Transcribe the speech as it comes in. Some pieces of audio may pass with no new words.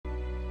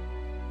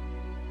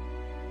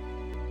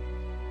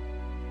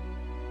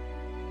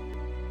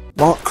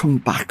Welcome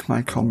back,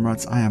 my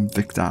comrades. I am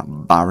Victor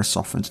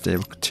Barisov, and today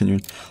we're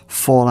continuing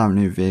Fallout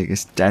New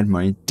Vegas Dead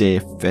Money Day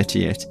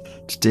 38.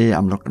 Today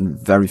I'm looking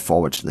very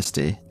forward to this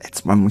day.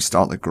 It's when we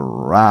start the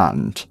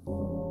Grand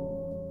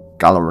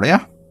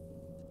Galleria?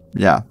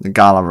 Yeah, the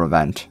Gala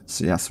event.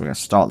 So yes, we're going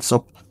to start this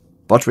up.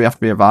 But we have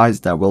to be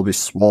advised there will be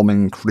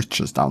swarming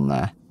creatures down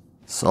there.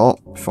 So,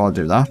 before I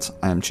do that,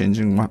 I am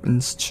changing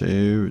weapons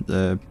to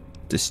the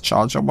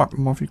discharger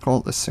weapon, what do you call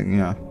it? This thing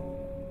here.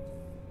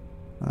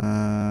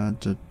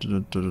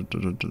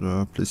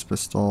 Police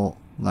pistol,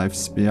 knife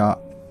spear.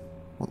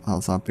 What the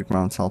hell's that? Big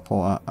round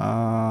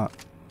teleporter.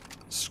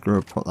 Screw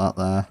it, put that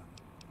there.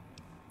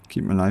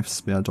 Keep my knife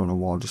spear, I don't know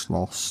what I just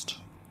lost.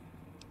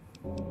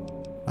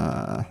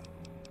 I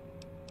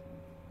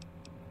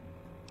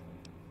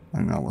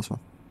think that was my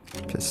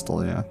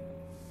pistol, yeah.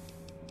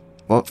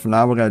 But for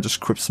now, we're going to just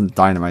equip some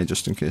dynamite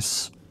just in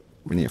case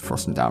we need to throw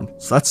some down.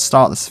 So let's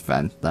start this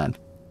event then.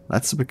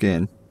 Let's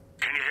begin.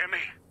 Can you hear me?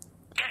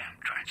 Damn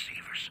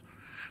transceivers.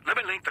 Let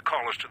me link the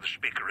callers to the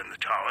speaker in the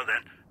tower,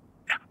 then.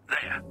 Yeah,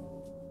 there.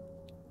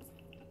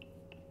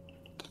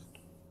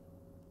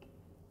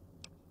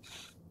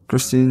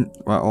 Christine,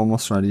 we're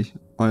almost ready.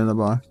 Oiler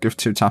bar, give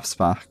 2 taps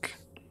back.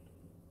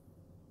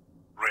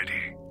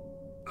 Ready.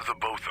 The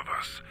both of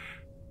us.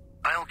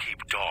 I'll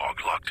keep Dog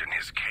locked in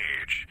his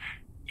cage.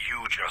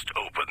 You just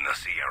open the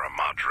Sierra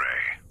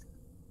Madre.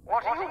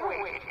 What are you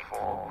waiting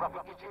for,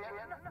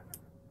 Rubbergian?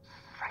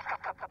 Strike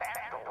up the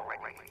band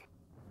already.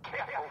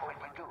 Careful when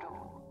you do.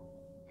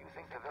 You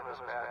think the villa's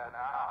bad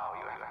now?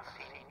 You haven't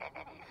seen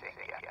anything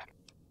yet.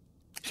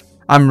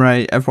 I'm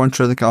ready. Everyone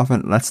through the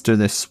coffin. Let's do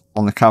this.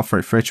 On the count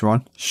for 3, 2,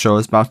 1. Show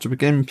is about to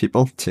begin.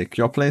 People, take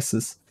your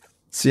places.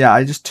 So yeah,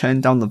 I just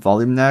turned down the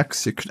volume there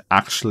because you could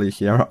actually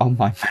hear it on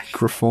my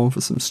microphone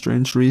for some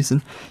strange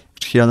reason. You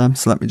could hear them,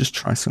 so let me just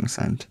try some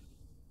sound.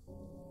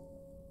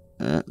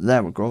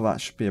 There we go. That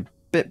should be a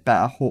bit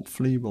better.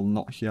 Hopefully we'll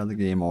not hear the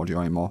game audio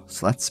anymore.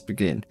 So let's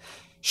begin.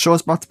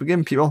 Show's about to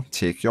begin, people.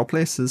 Take your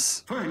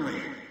places.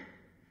 Finally.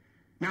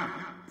 Now,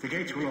 the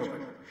gates will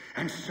open,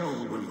 and so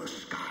will the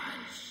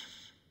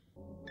skies.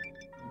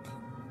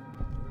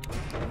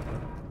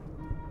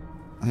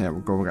 Here,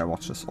 we'll go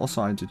watch this.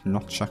 Also, I did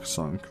not check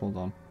something. Hold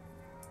on.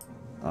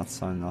 That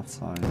sign, that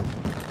sign.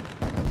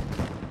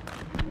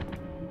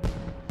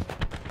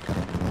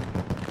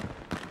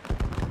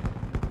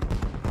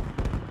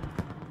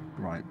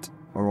 Right,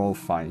 we're all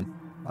fine.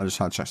 I just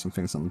had to check some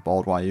things on the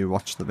board while you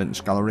watch the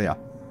Vintage Galleria.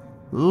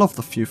 Love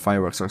the few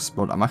fireworks that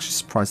explode. I'm actually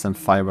surprised them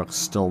fireworks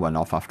still went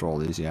off after all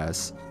these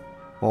years.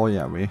 Oh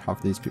yeah, we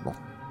have these people.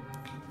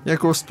 Yeah,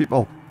 ghost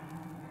people.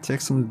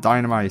 Take some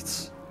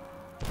dynamite.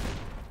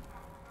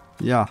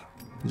 Yeah,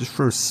 you just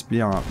threw a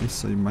spear at me,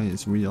 so you might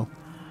as well.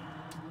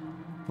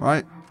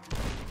 Right,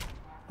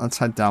 let's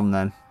head down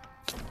then.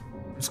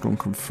 Let's go and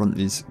confront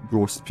these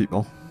ghost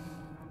people.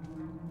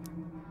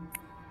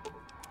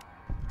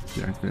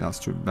 Yeah, I think that's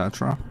too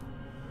better.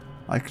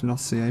 I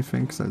cannot see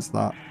anything because it's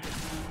that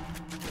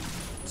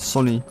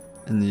sunny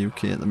in the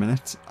UK at the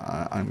minute.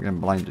 I'm getting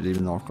blinded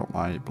even though I've got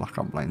my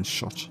blackout blinds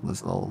shut.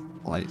 There's a little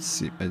light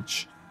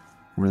seepage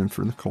running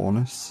through the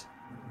corners.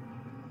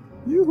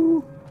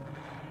 Yoo-hoo!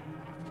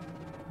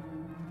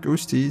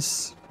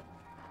 Ghosties.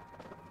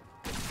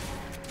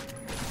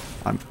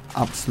 I'm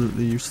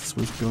absolutely useless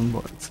with gun,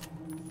 but it's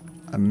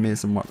an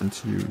amazing weapon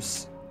to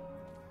use.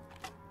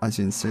 As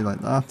you can see, like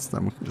that,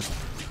 then we can just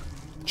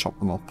chop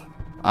them up.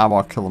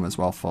 I'll kill them as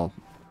well for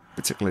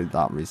particularly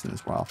that reason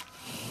as well.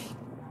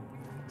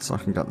 So I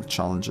can get the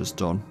challenges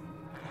done.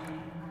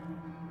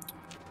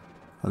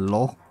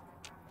 Hello?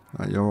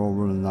 Right, you're all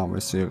running that way,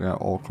 so you're going to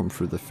all come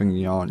through the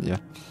thingy, aren't you?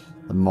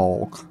 The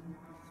morgue.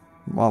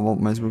 Well,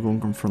 might as well go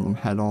and confront them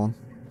head on.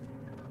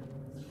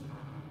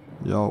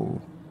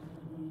 Yo.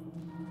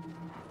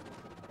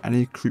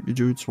 Any creepy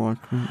dudes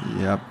want to come?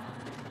 Yep.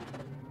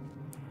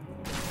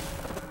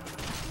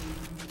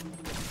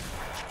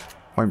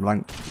 Point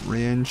blank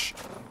range.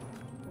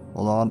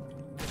 Hold on.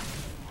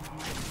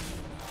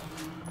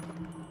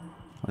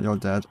 Oh, you're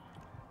dead.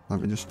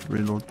 Let me just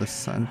reload this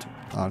send.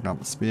 I'll grab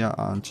the spear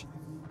and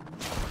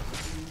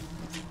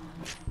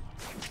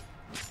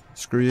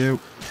screw you.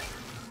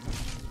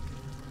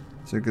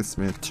 So it gives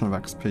me a ton of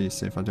XP,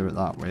 see if I do it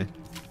that way.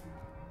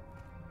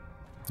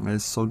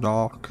 It's so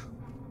dark.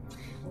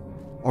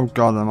 Oh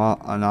god,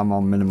 I'm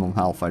on minimum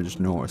health, I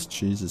just noticed.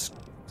 Jesus,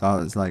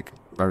 that is like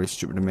very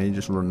stupid of me,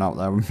 just running out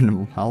there with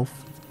minimum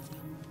health.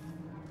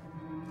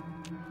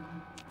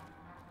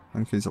 I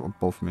think he's up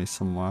above me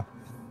somewhere.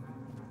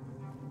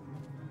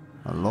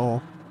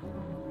 Hello?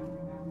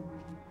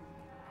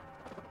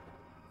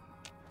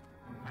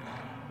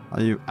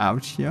 Are you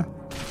out here?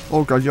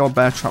 Oh god, you're a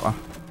bear trapper.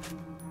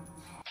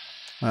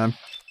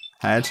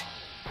 Head.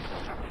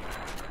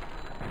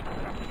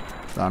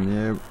 Damn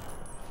you.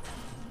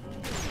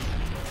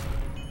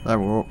 There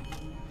we go.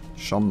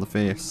 Shot him in the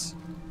face.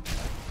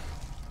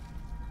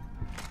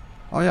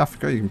 Oh yeah, I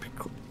forgot you can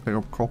pick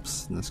up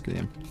crops in this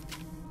game.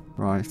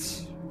 Right.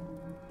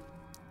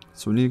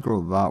 So we need to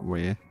go that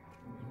way.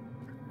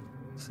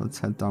 So let's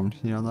head down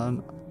here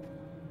then.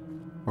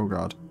 Oh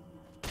god.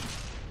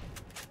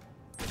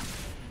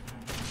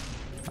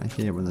 I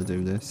hate when they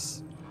do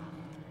this.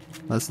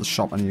 There's the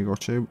shop I need to go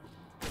to.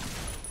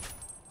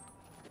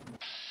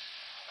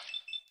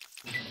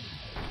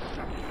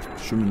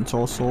 Shoot him in the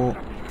torso.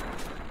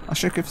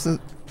 Actually,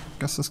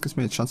 guess this gives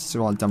me a chance to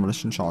do all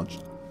demolition charge.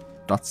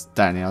 That's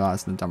dead, yeah, that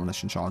isn't a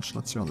demolition charge.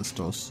 Let's see what this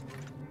does.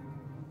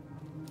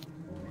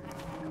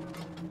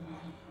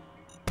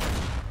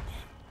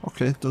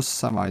 Okay, it does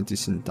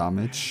semi-decent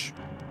damage.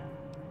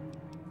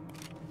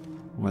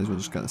 Might as well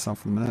just get this out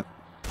for a minute.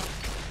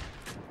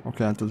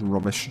 Okay, that does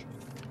rubbish.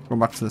 Go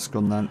back to this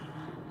gun then.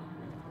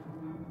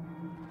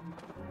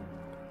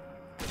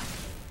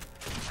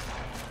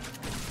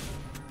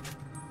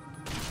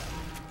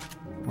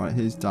 Right,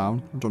 he's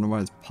down. I don't know where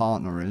his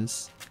partner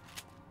is.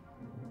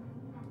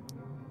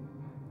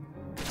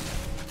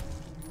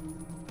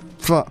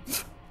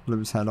 Blew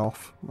his head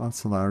off.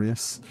 That's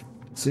hilarious.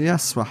 So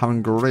yes, we're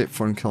having great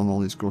fun killing all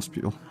these ghost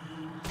people.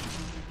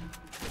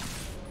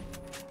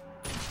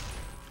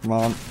 Come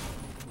on.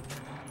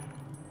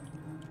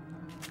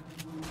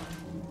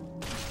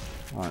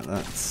 Right,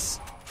 let's...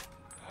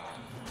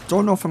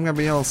 Don't know if I'm going to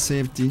be able to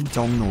save Dean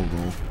Domino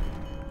though.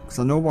 Because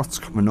I know what's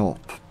coming up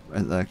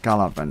at the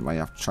gala event where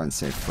you have to try and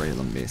save 3 of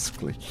them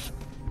basically.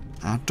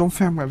 I don't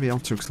think I'm going to be able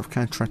to because I've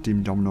kind of treated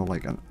Dean Domino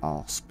like an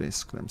arse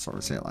basically. I'm sorry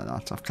to say it like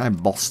that. I've kind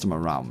of bossed him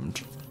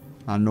around.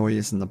 I know he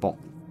isn't the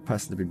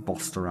person to be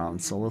bossed around,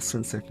 so we'll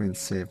soon see if we can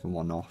save him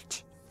or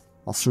not.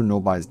 I'll soon know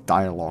by his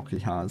dialogue he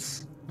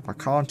has. If I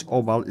can't, oh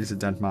well, he's a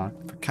dead man.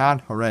 If I can,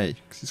 hooray,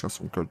 because he's got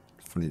some good,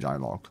 funny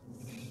dialogue.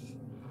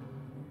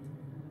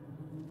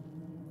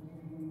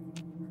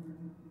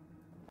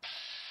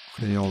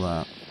 Okay, all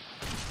that.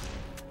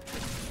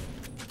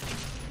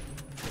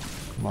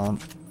 Come on.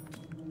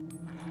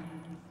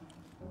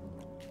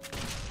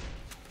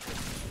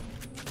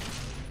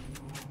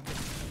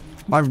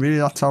 Am I really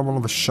that terrible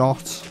of a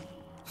shot?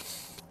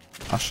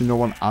 Actually, no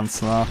one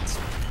answer that,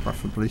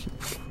 preferably.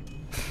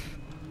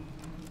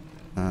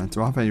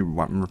 Do I have any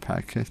weapon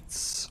repair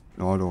kits?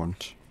 No, I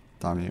don't.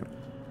 Damn you.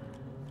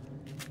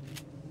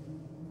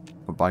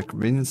 But by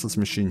convenience, there's a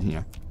machine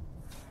here.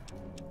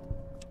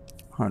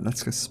 Alright,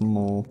 let's get some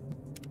more.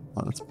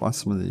 Let's buy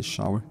some of these,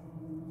 shall we?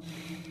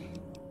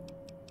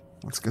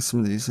 Let's get some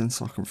of these in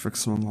so I can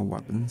fix some of my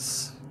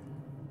weapons.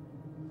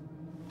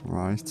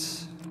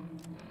 Right.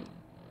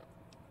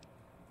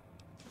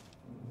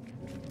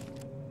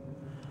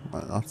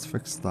 Right, let's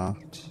fix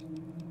that.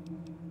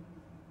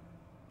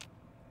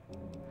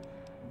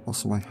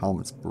 Also, my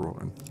helmet's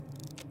broken.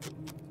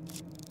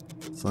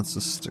 So let's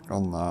just stick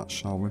on that,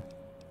 shall we?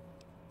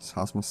 So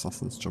how's my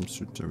assassin's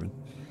jumpsuit doing?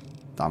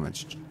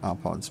 Damaged. I'll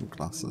put on some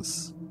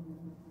glasses.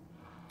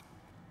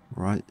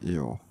 Right,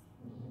 yo.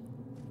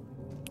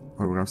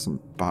 Oh, we have some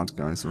bad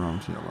guys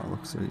around here, by the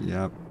looks of it.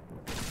 Yep.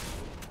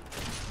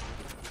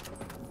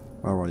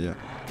 Where are you?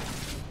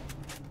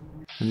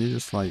 Can you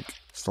just, like,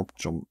 stop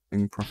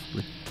jumping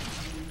properly?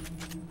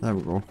 There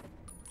we go.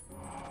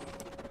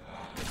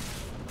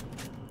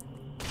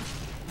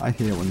 I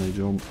hate when they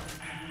jump.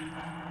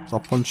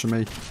 Stop punching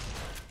me.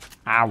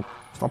 Ow.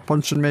 Stop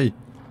punching me.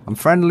 I'm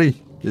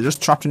friendly. You're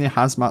just trapped in your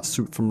hazmat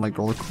suit from like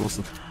all the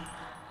corrosive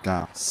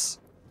gas.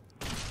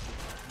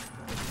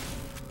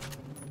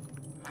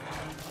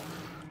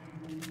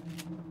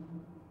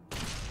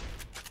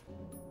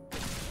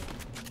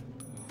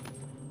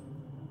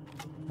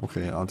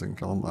 Okay, I didn't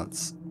kill him.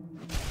 Let's...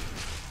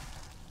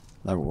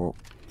 There we go.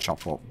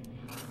 Chop up.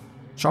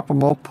 Chop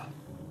him up.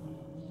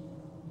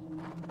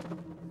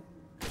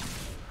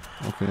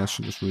 Okay, I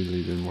should just really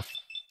lead in with...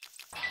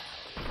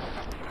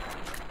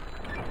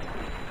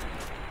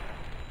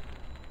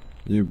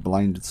 You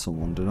blinded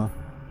someone, did I?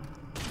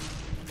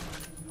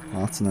 Oh,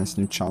 that's a nice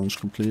new challenge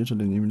completed. I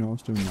didn't even know I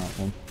was doing that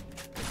one.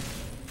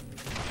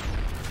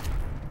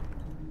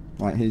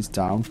 Right, he's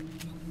down.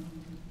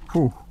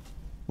 Whew.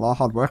 A lot of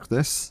hard work,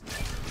 this.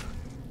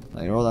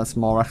 There you go, that's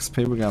more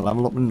XP. We're gonna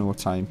level up in no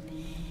time.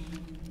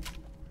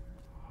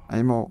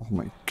 Any more? Oh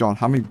my god,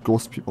 how many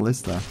ghost people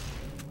is there?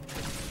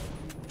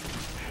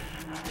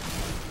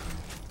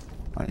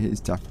 Right, he's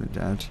definitely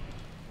dead.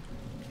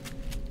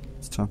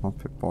 Let's turn off my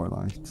Pip-Boy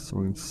light so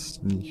we can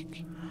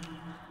sneak.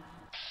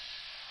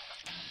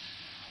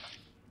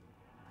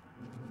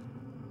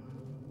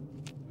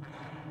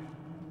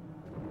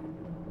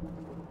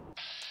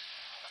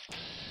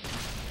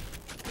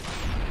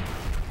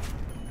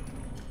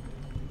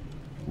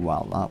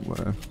 Wow, that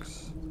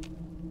works.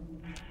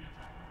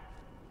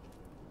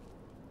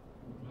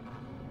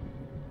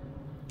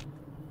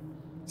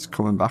 It's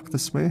coming back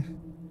this way.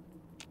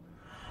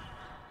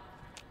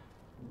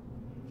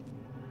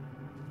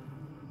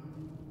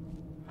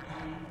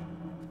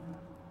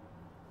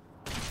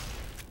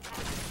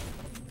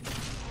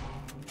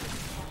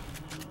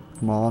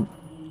 Come on.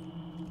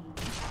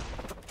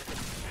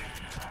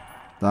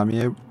 Damn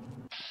you.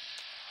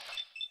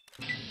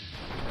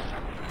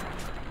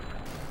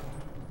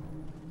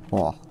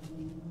 Oh.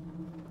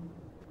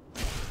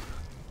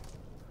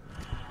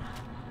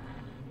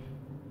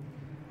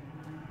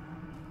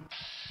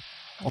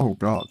 Oh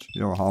god,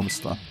 you're a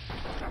harvester.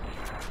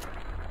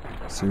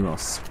 So you're a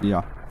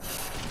spear.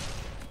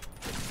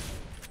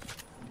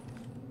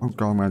 Oh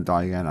god, I'm gonna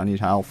die again. I need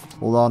health.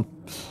 Hold on.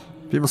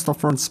 People stop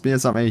throwing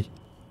spears at me.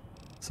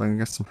 So I can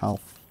get some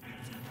health.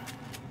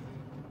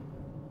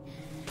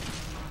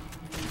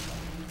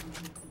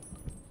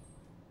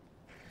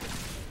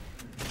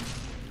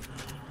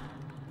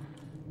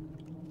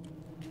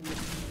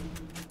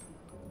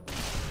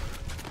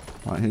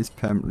 Right, he's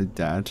permanently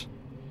dead.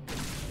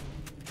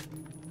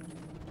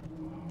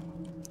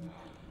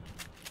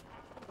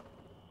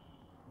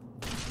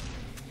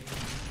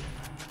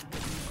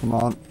 Come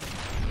on.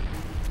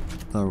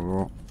 There we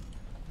go.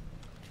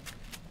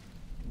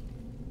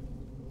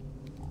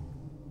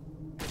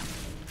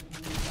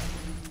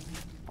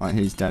 Right,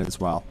 he's dead as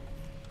well.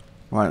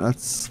 Right,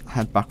 let's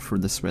head back through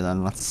this way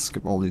then. Let's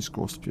skip all these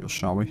ghost people,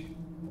 shall we?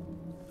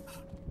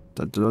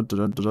 Dun dun dun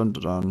dun dun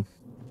dun dun.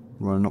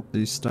 Running up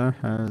these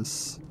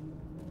stairs.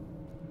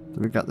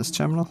 Did we get this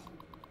terminal?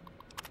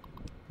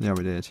 Yeah,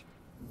 we did.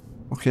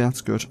 Okay,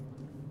 that's good.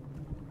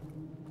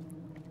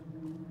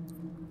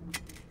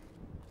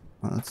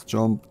 Right, let's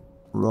jump.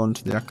 Run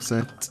to the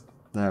exit.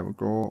 There we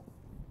go.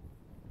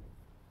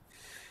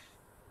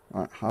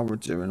 Right, how we're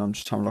doing? I'm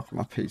just having a look at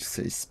my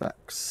PC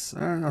specs.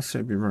 I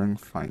seem to be running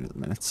fine at the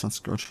minute, so that's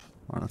good.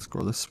 Right, let's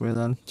go this way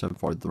then, to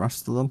avoid the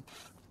rest of them.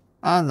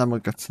 And then we'll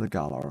get to the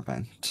gala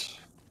event.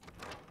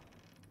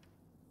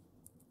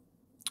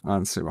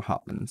 And see what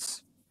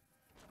happens.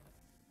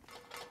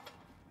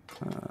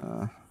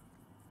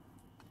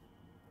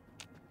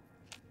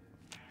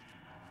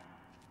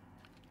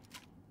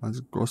 There's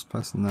a ghost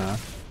person there.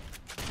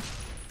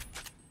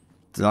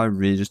 Did I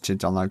really just take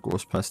down that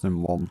ghost person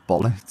in one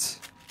bullet?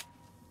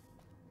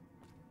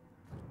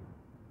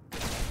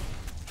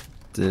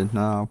 Did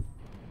now.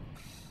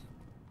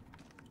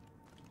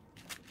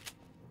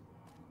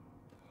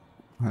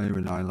 Hey, we're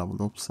now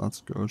leveled up, so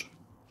that's good.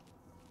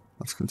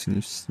 Let's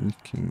continue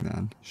sneaking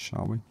then,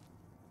 shall we?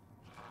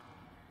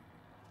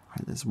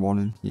 Right, there's one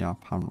in here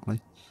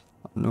apparently.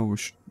 I know we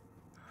should.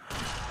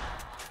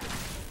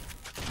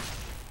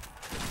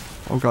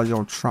 Oh god,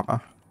 you're a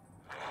trapper.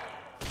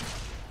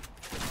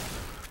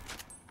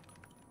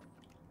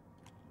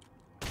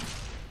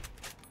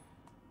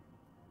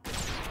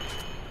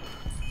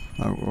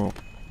 Oh well.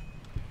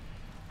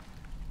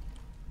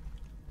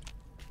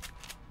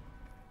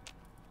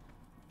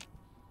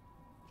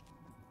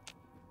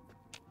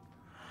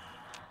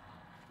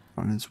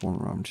 And there's one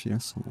around here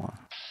somewhere.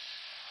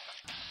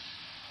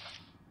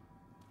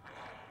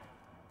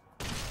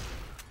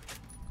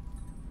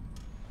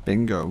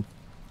 Bingo.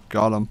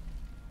 Got him.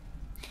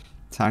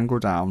 Tango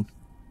down.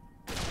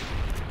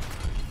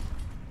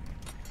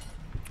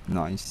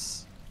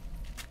 Nice.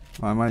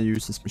 I might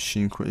use this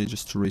machine quickly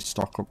just to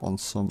restock up on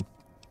some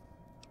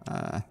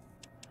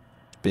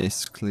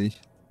basically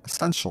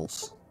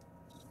essentials.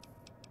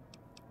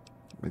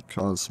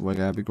 Because we're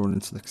going to be going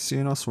into the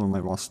casino, so we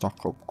might want to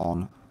stock up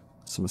on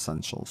some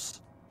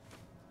essentials.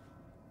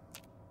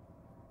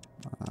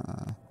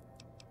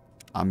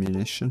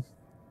 Ammunition.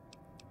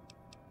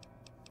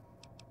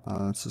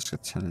 Let's just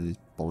get 10 of these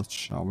bullets,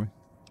 shall we?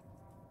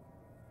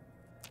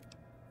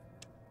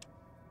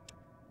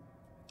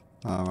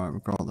 Alright,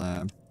 we've got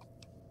them.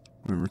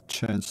 We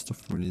return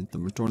stuff, we need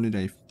them. We don't need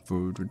any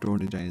food, we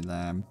don't need any of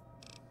them.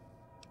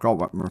 Got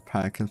weapon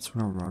repair kits,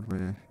 we got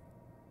Rodway.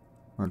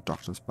 We got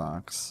doctor's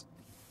bags.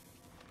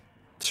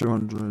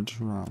 200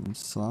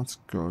 rounds, so that's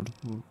good.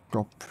 We've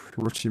got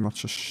pretty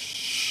much a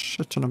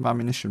shit ton of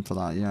ammunition for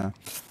that, yeah.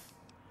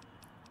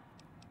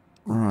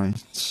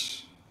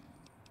 Right.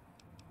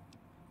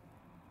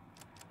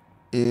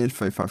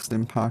 855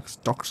 stim packs,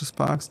 doctor's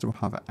bags, do we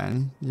have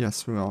any?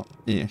 Yes, we got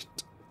 8.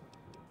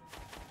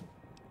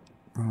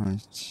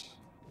 Right.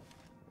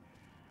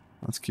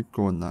 Let's keep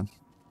going then.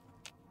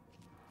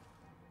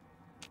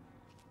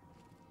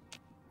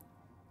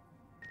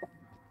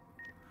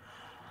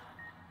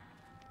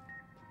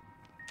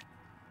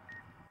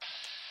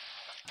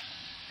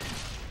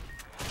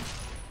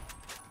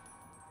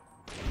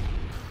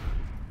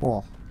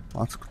 Oh,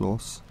 that's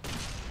close.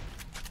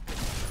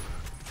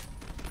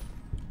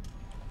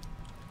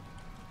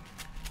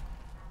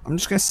 I'm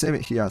just gonna save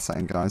it here a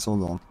second, guys.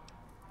 Hold on.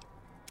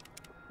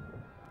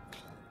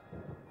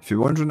 If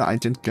you're wondering, I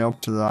didn't get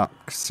up to that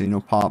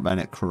casino part, then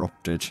it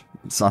corrupted.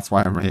 So that's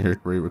why I'm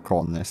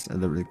re-recording this. It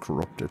literally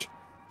corrupted.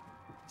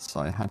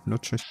 So I had no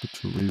choice but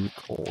to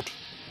re-record.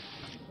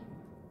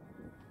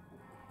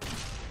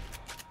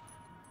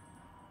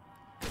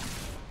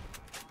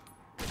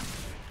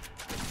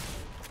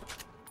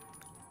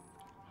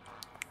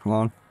 Come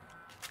on.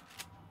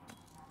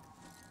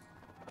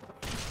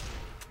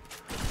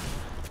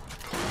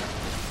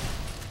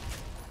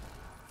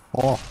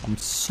 Oh, I'm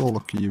so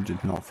lucky you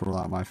did not throw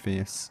that at my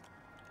face.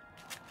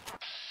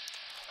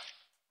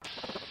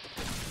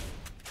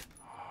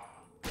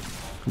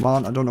 Come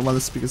on, I don't know where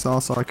the speakers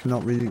are, so I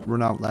cannot really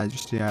run out there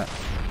just yet.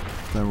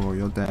 There we go,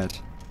 you're dead.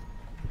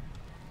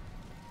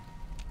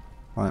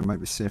 Right, it might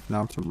be safe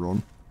now to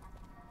run.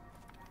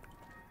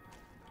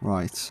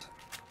 Right.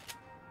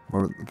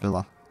 We're at the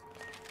villa.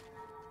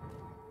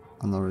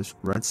 And there is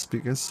red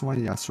speakers somewhere.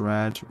 Yes,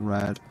 red,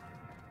 red.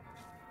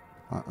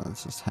 Right,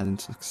 let's just head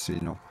into the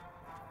casino.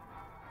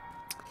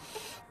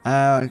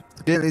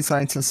 Gately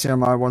sign to Sierra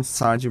Madre. Once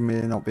inside, you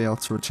may not be able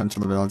to return to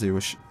the villa. Do you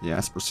wish?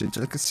 Yes, proceed to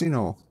the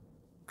casino.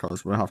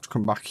 Because we'll have to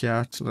come back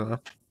here to the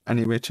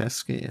anyway to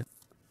escape.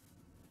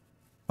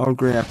 Oh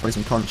great, everybody's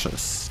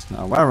unconscious.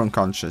 Now we're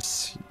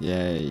unconscious.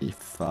 Yay,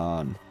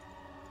 fun.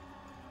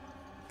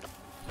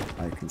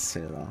 I can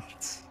say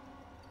that.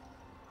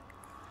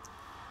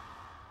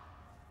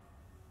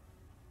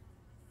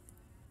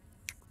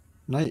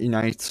 Nighty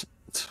night.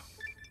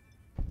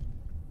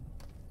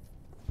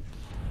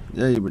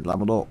 Yeah, you would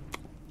level up.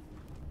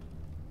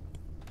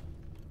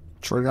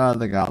 Trigger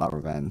the gala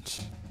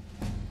event.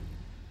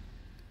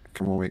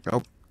 Can we wake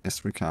up?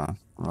 Yes, we can.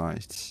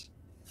 Right.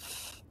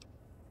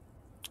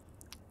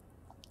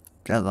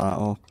 Get that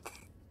up.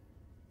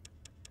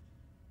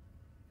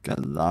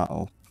 Get that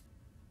up.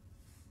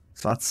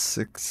 So that's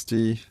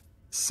 60,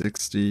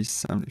 60,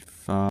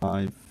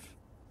 75.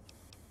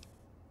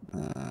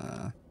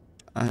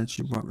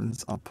 Energy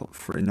weapons, I'll put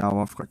 3. Now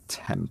I've got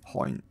 10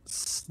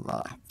 points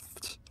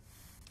left.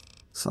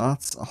 So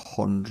that's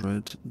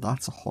 100.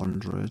 That's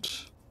 100.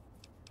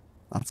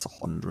 That's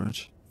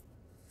 100.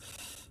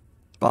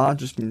 Bar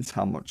just means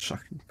how much I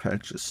can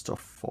purchase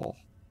stuff for.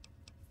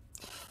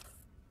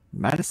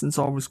 Medicine's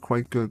always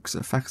quite good because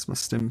it affects my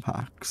stim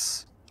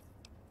packs.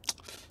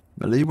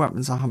 Melee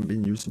weapons I haven't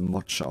been using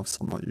much of, so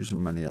I'm not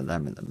using many of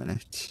them at the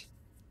minute.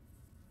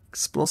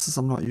 Explosives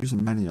I'm not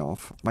using many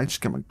of. I might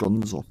just get my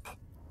guns up.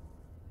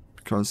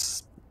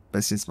 Because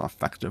basically it's my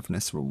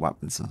effectiveness with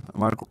weapons.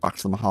 When I go back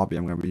to my hobby,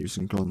 I'm going to be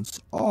using guns.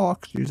 Oh, I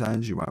could use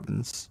energy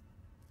weapons.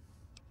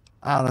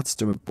 Let's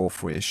do it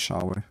both ways,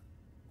 shall we?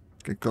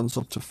 Get guns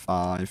up to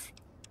 5.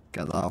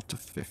 Get that up to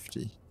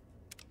 50.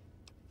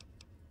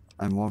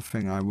 And one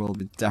thing I will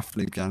be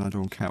definitely getting, I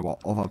don't care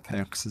what other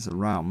perks is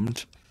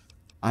around,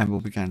 I will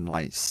be getting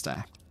light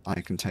step.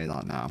 I can tell you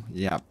that now.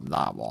 Yep,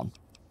 that one.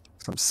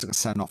 So I'm sick of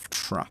setting off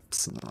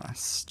traps and the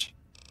rest.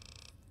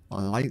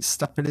 Well, light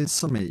step it is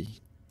for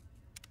me.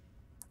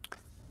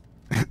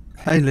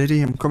 Hey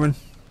lady, I'm coming.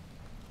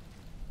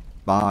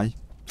 Bye.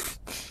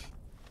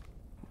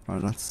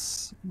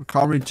 Right, we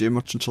can't really do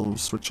much until we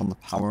switch on the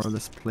power of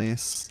this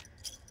place.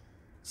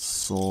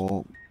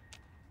 So,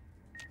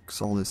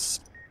 because all this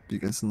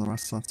speakers and the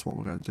rest, that's what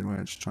we're going to do.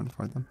 We're just trying to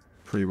find them.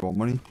 Pre-roll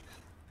money.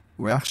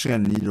 We're actually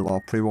going to need a lot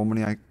of pre-roll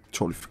money. I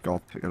totally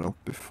forgot to pick it up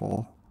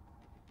before.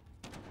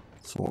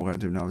 So what we're going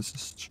to do now is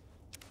just...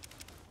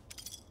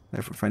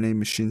 if we find any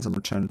machines, I'm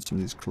returning some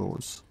of these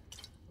clothes.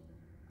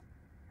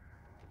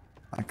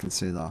 I can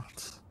see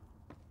that.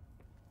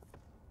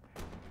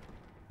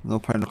 No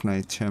point looking at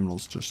any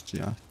terminals just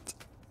yet.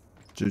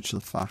 Due to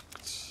the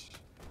fact...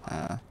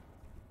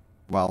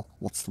 well,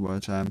 what's the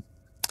word?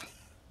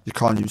 You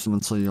can't use them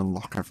until you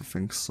unlock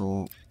everything,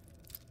 so...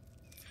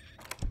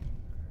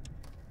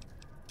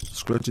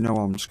 screw it, you know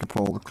what, I'm just going to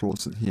put all the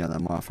clothes in here,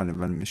 then when I find a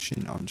vending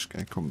machine, I'm just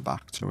going to come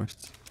back to it.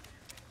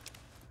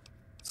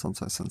 Sounds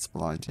like a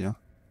sensible idea.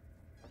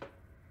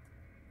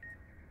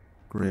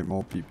 Great,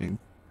 more beeping.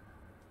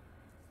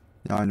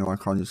 Yeah, I know I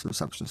can't use the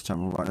receptionist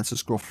terminal. Right, let's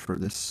just go through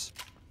this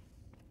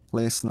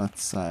place and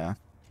let's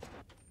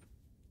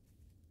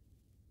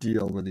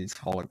deal with these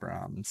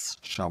holograms,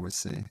 shall we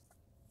say.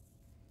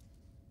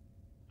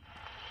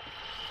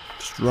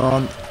 Just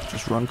run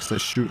because they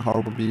shoot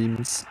horrible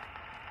beams.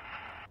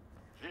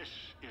 This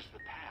is the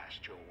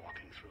past you're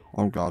walking through.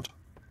 Oh god.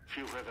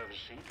 Few have ever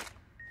seen it.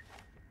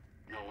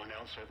 No one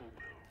else ever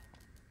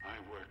will. I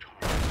worked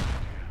hard.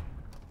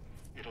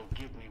 It'll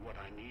give me what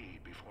I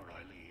need before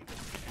I leave.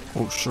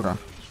 Oh sugar.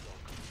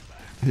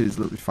 He's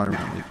literally firing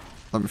at me.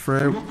 Let me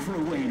through. Look for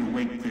a way to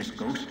wake this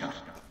ghost up.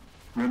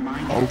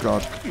 Remind Oh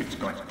god. it's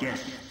got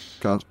guests.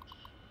 God.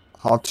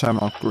 Hard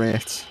terminal,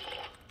 great.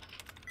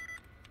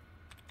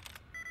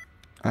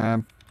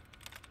 Damn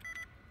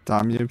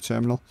you,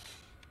 terminal.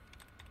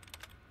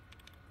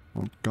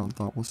 Oh god,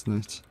 that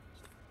wasn't it.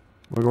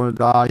 We're going to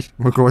die.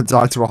 We're going to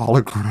die to a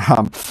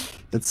hologram.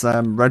 It's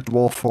Red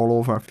Dwarf all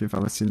over, if you've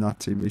ever seen that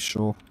TV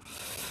show.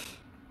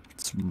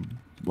 It's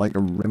like a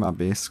Rimmer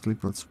basically,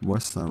 but it's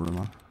worse than a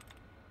Rimmer.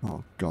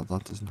 Oh god,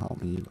 that doesn't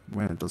help me either.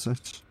 Where does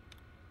it?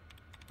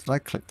 Did I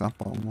click that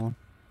bottom one?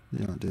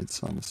 Yeah, I did,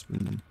 so I must have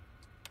been...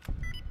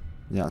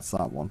 yeah, it's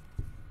that one.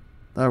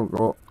 There we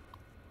go.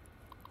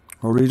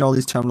 We'll read all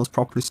these terminals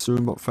properly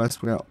soon, but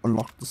first we're going to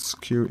unlock the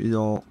security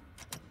door.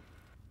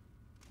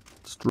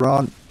 Just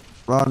run.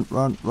 Run,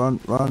 run, run,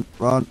 run,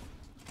 run.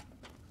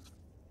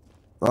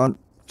 Run.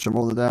 Jump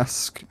on the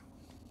desk.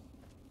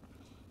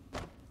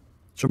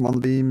 Jump on the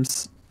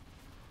beams.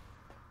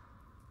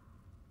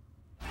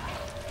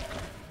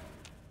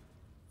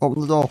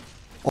 Open the door.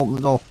 Open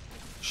the door.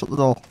 Shut the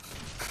door.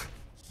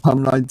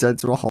 I'm now dead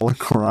to a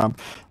hologram.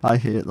 I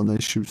hate them. They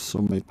shoot so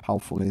many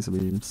powerful laser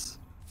beams.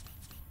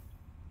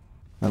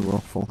 There we go.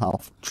 Full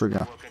health.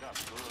 Trigger. Woke it up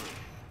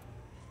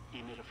good.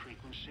 Emitter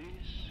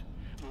frequencies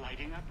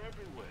lighting up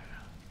everywhere.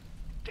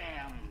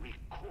 Damn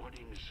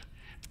recordings.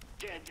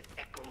 Dead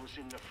echoes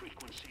in the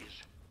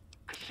frequencies.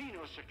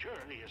 Casino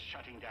security is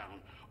shutting down,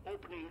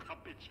 opening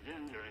up its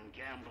vendor and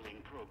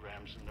gambling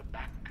programs in the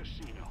back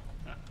casino.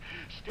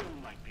 Still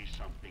might be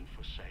something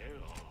for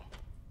sale.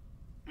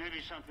 Maybe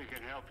something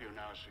can help you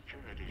now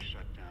security's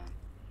shut down.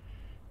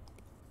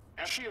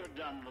 After you're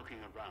done looking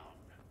around,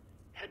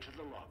 head to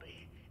the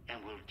lobby and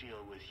we'll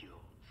deal with you,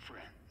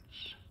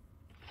 friends.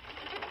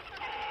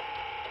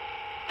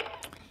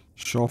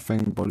 Sure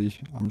thing, buddy.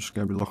 I'm just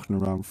going to be looking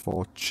around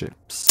for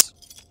chips.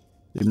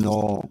 Even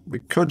though we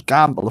could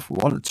gamble if we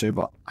wanted to,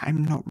 but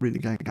I'm not really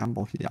going to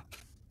gamble here.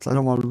 Because I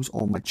don't want to lose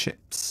all my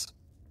chips.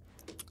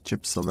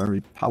 Chips are a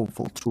very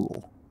powerful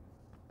tool.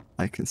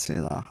 I can say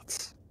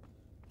that.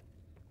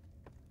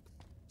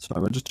 So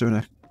we're just doing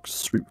a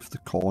sweep of the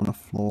corner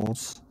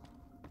floors.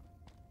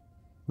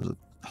 There's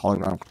a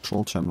hologram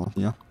control terminal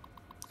here.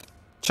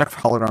 Check for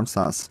hologram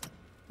stars.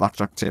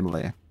 Blackjack table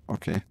A.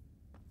 Okay.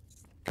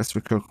 Guess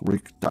we could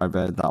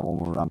divert that one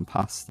we ran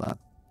past that.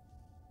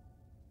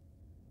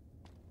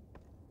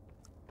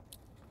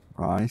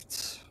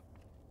 Right.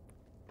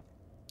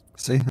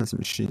 See, there's a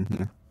machine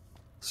here.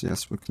 So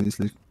yes, we can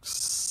easily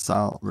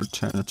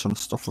return a ton of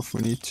stuff if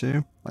we need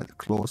to, like the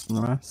clothes and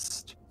the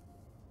rest.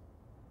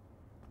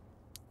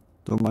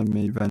 Don't mind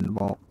me,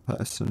 vendor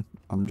person,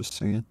 I'm just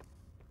saying.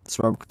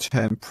 So we can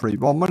turn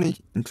pre-war money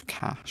into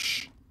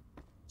cash.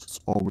 So it's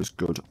always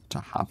good to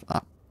have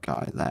that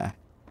guy there.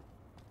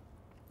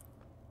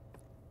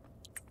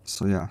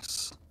 So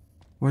yes,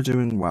 we're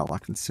doing well, I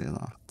can say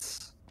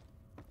that.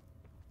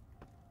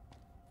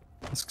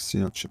 There's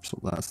casino chips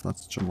up there, so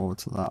let's jump over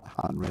to that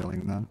hand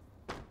railing then.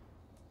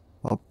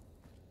 Well,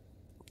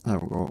 there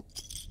we go.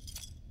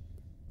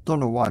 Don't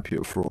know why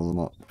people throw them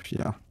up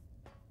here.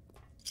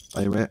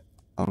 Anyway,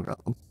 I'll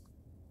get them.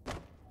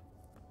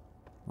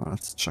 Well,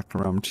 let's check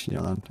around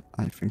here then.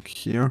 I think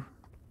here.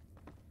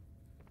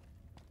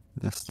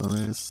 Yes,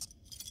 there is.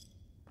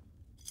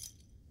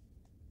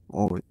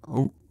 Oh, wait.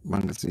 Oh,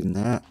 magazine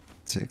there.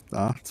 Take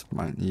that.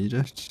 Might need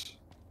it.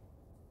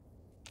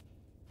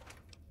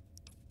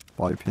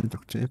 Bobby pin,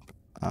 duct tape,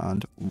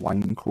 and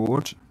wine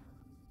code.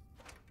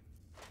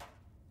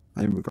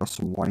 Hey, we got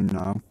some wine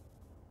now.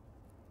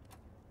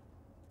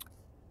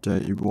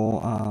 Dirty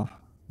water.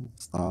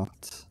 What's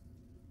that?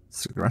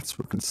 Cigarettes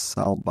we can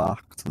sell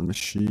back to the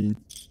machine.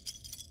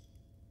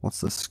 What's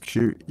the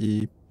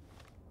security?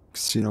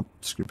 Casino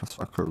security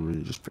password. I could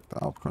really just pick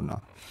that up, couldn't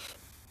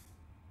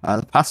I?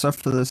 The password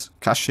for this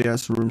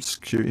cashier's room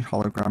security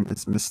hologram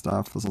is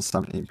Mr. Fuzzle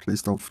 17.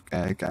 Please don't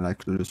forget again, I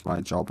could lose my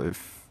job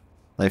if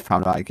they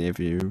found out I gave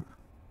you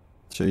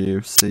to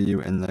you. See you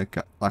in the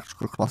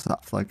electrical closet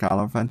after the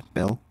gala event,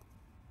 Bill.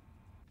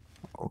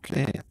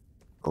 Okay.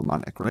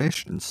 Romantic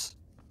relations.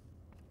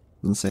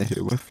 Doesn't say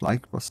who with,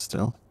 like, but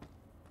still.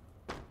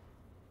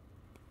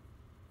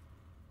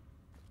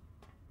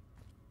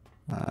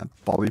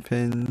 Bobby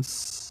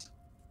pins.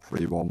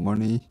 Free war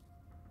money.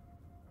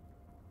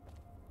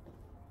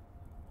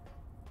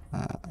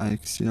 I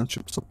can see no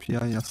chips up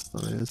here. Yes,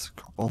 there is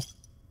a couple.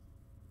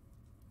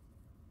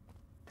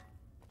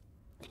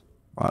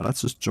 Right,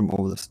 let's just jump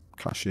over this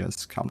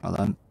cashier's counter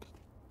then.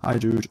 Hi,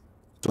 dude.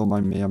 Don't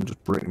mind me, I'm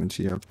just breaking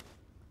into your...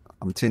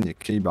 I'm taking your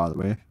key, by the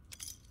way.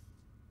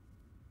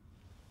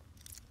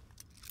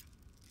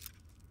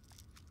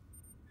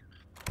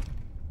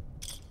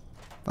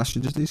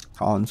 Actually, does these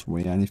cards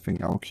weigh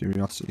anything out of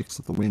curiosity? Because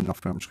if they weigh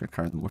nothing, I'm just going to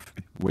carry them with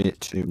me. Weight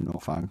 2, no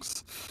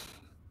thanks.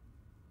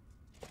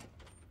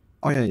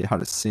 Oh yeah, you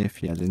had a safe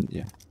here, didn't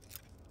you?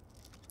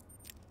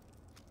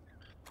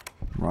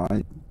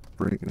 Right,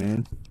 breaking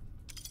in.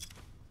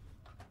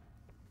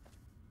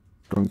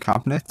 Gun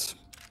cabinet.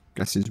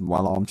 Guess he's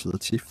well armed to the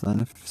teeth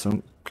then if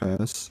something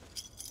occurs.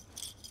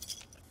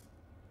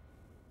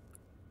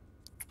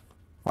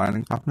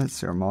 Filing cabinet,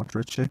 Sierra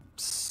Madre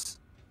chips.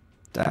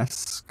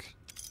 Desk.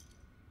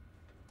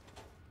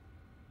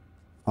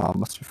 Oh,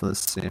 must be for the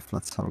safe.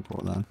 Let's have a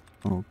go then.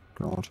 Oh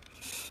god.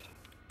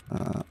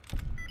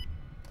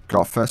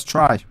 Got first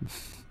try.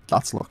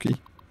 That's lucky.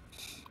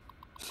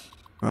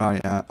 Right,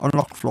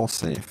 unlock floor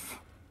safe.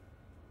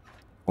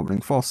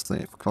 Opening floor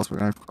safe. Close the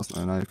knife, close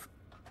the knife.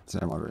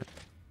 Sierra Madre.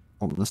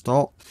 Open the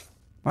door.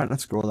 Right,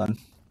 let's go then.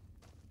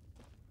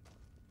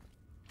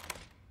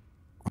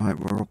 Right,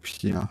 we're up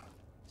here.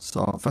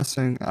 So, first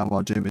thing I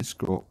want to do is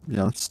go...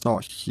 Yeah, let's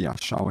start here,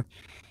 shall we?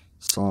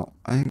 So,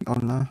 I ain't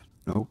gonna...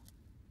 Nope.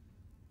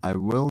 I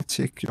will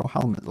take your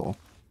helmet though.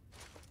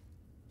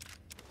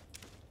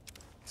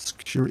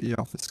 Security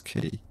office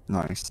key.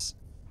 Nice.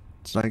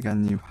 Did I get a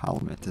new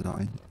helmet, did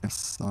I?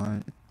 Yes,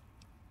 I...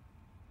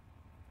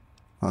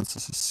 Oh, it's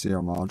just a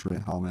Sierra Madre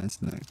helmet,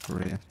 isn't it?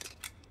 Great.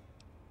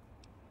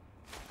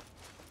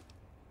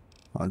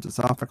 Oh, does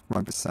that affect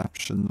my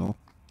perception though?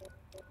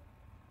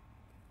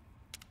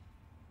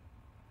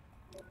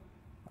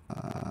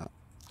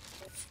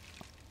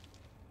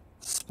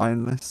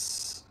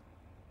 Spineless.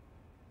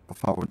 I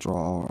thought we'd draw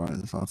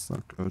alright, that's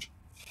not good.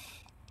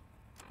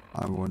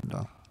 I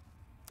wonder.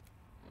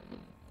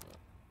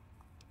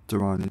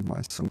 Do I need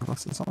my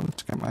sunglasses on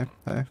to get my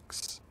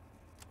perks?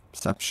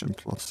 Perception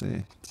plus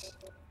 8.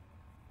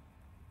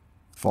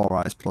 4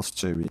 eyes plus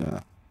 2, yeah.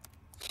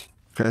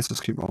 Okay, let's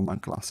just keep on my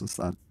glasses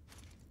then.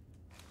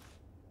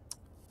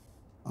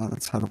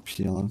 Let's head up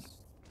here then.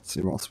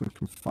 See what else we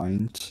can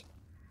find.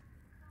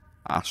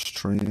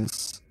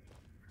 Ashtrays.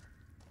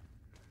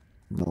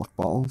 Milk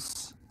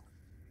bottles.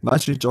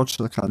 Emergency dodge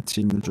to the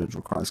canteen Madrid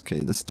requires key.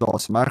 This door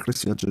is automatically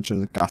sealed due to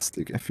the gas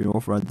leak. If you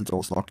override the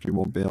door's lock, you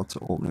won't be able to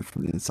open it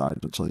from the inside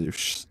until you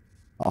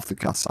off the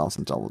gas house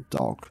and double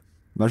dog.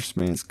 Emergency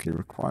maintenance key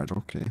required,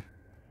 okay.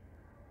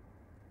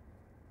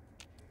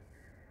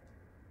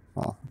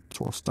 Oh,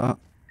 toast that.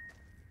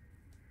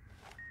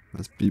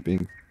 There's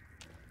beeping.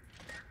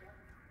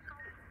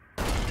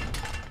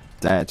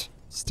 Dead.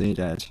 Stay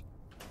dead.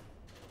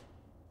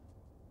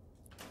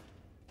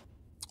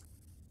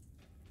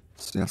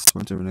 So yes,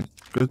 we're doing a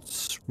good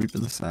sweep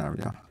in this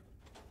area.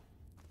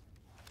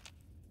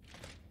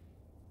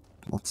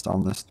 What's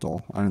down this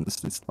door? I think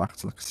this leads back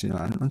to the casino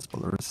entrance,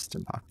 but there is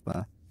still back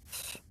there.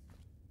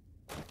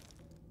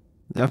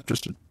 Yep,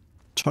 just a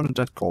ton of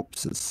dead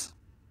corpses.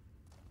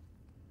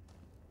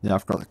 Yeah,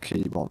 I've got the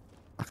key, but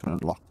I can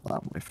unlock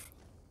that with.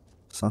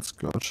 So that's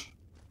good.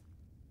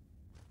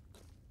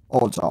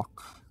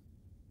 Dock.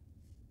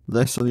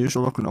 This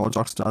unusual looking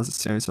dock still has a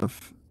series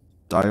of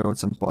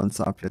diodes and buttons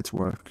that appear to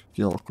work.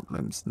 Your look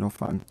limbs, no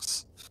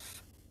thanks.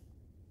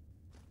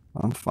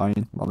 I'm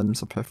fine, my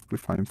limbs are perfectly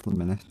fine for the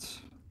minute.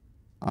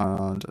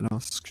 And another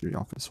security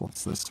office,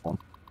 what's this one?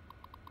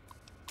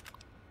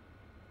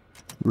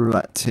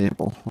 Roulette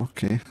table,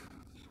 okay.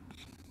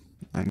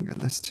 I can get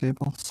this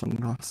table,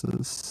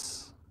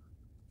 sunglasses,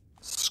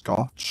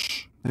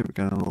 scotch. Maybe we're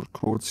getting a lot of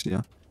codes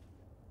here.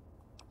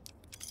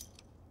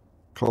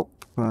 Cup,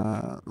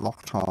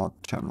 locked hard,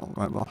 terminal.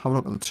 Right, well, have a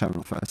look at the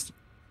terminal first.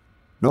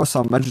 Notice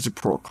our emergency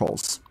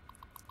protocols.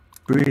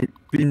 Been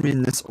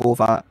reading this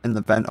over in the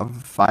event of a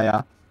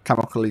fire,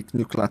 chemical leak,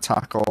 nuclear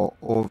attack, or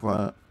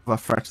over a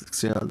threat to the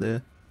casino.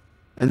 They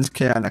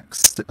indicate an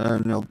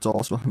external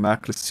doors were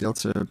hermetically sealed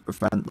to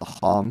prevent the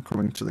harm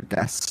coming to the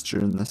guests.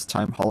 During this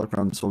time,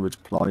 holograms will be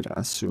deployed and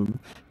assume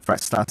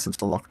threat status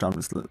until lockdown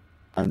is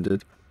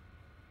ended.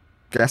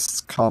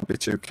 Guests can't be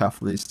too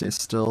careful these days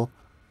still.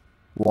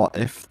 What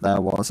if there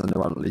was a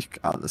new leak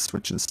at the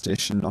switching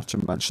station, not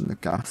to mention the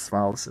gas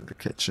valves in the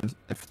kitchen?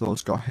 If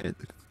those got hit,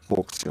 the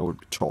folks here would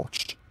be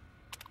torched.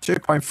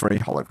 2.3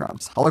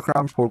 holograms.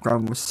 Hologram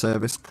program with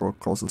service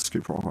protocols and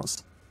SKU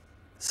protocols.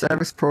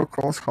 Service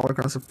protocols,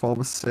 holograms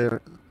inform a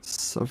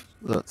series of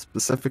the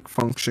specific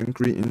function,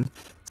 greeting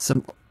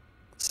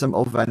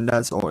simple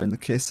vendors, or in the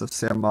case of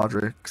Sierra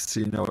Madre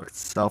Casino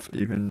itself,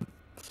 even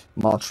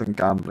monitoring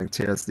gambling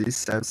tiers. These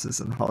services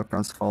and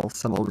holograms follow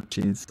simple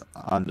routines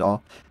and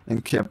are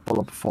incapable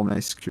of performing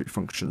any security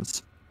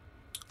functions.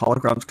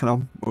 Holograms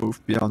cannot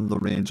move beyond the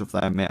range of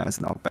their emitters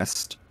and are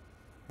best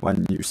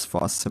when used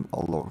for a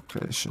simple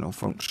locational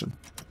function.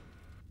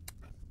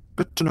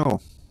 Good to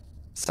know.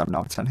 7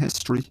 out of 10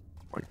 history.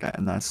 We're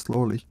getting there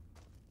slowly.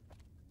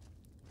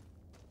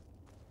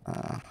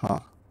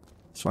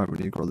 That's why we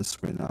need to go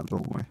this way now,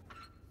 don't we?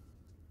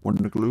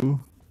 Wonder glue.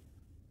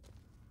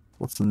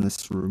 What's in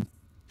this room?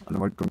 An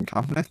white gun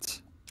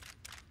cabinet.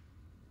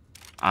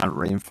 And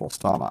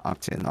reinforced armor. I'm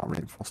taking that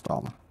reinforced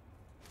armor.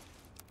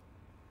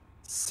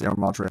 Sierra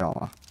Madre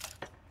armor.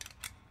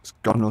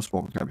 God knows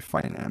what we're going to be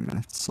fighting in a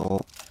minute, so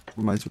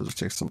we might as well just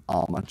take some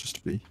armor just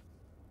to be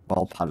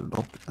well padded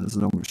up. And there's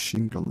no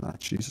machine gun there.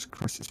 Jesus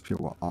Christ, these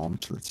people are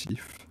armed to the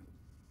teeth.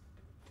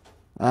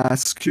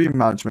 Security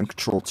management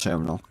control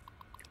terminal.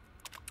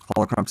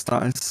 Hologram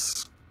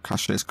status.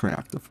 Cache is currently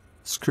active.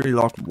 Security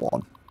log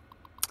 1.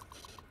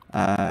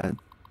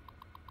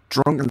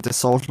 Drunk and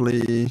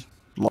disorderly.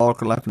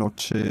 Log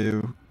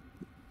 1102.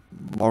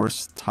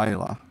 Morris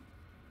Tyler.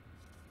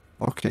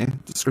 Okay.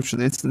 Description of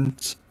the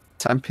incident.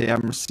 10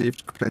 PM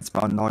received complaints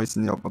about noise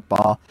in the upper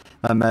bar.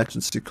 An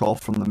emergency call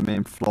from the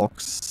main floor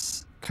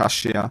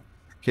cashier.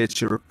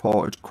 KG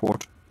reported,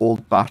 quote,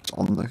 old bat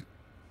on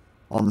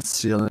the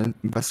ceiling.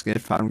 Investigator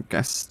found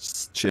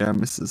guest chair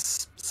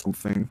Mrs.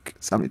 something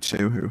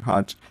 72 who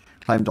had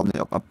climbed on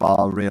the upper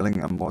bar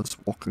railing and was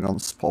walking on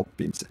support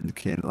beams,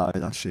 indicating loud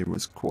that she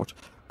was, quote,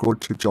 going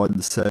to join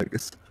the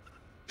circus.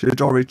 She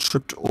had already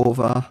tripped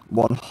over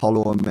one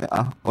hollow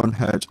emitter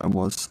unheard and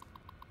was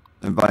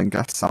inviting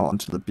guests out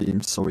onto the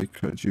beams so we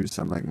could use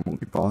them like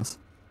monkey bars.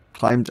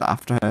 Climbed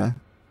after her,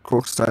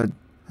 coaxed her,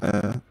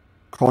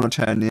 cornered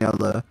her near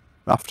the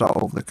rafter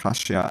over the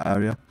cashier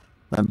area,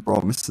 then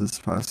brought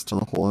Mrs. First to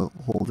the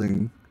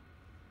holding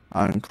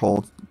and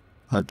called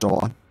her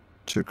daughter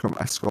to come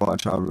escort her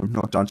to her room.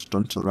 No damage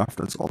done to the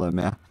rafters or the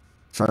mirror.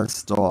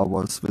 Sarah's daughter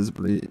was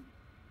visibly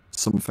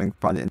something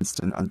by the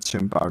instant and too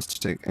embarrassed to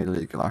take any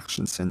legal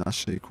action, saying that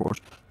she, quote,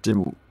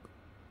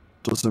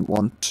 doesn't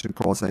want to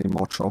cause any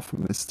more trouble for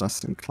Mr.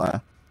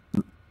 Sinclair.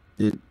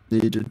 It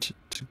needed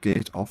to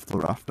gate off the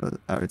rafter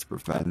area to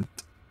prevent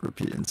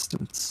repeat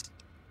incidents.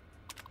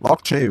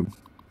 Log 2.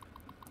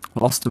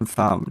 Lost and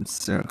found.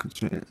 Sarah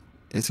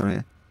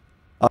Israel.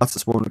 Asked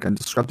this woman again.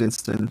 Described the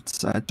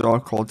incident. Dora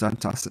called down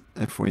to ask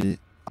if we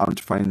happened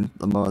to find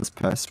the mother's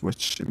purse, which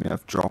she may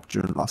have dropped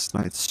during last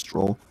night's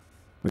stroll.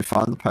 We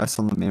found the purse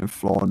on the main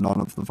floor. None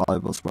of the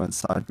valuables were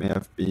inside. May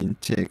have been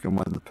taken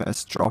when the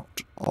purse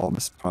dropped, or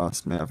Miss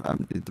Price may have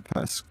emptied the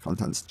purse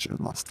contents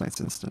during last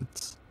night's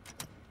incident.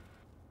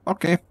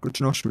 Okay, good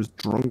to know she was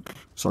drunk.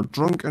 So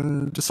drunk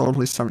and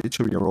disorderly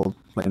 72-year-old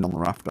playing on the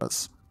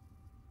rafters.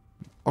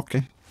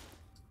 Okay.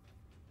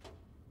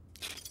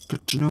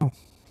 Good to know.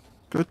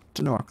 Good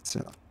to know, I could say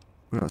that.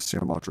 We got a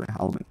Sierra Madre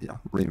helmet, yeah,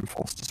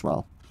 reinforced as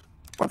well.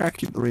 Why do I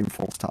keep the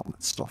reinforced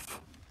helmet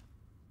stuff?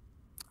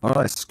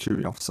 Alright,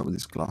 security officer with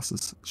these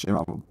glasses. Shame I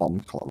have a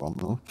bomb collar on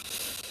though.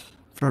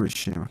 Very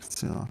shame I could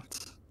say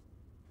that.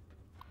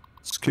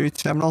 Security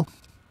terminal.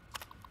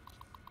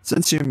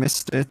 Since you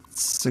missed it,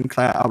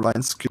 Sinclair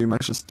outlined security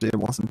measures today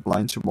wasn't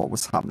blind to what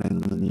was happening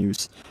in the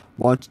news.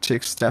 Wanted to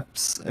take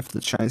steps if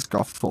the Chinese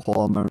government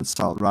for American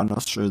style ran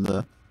us through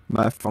the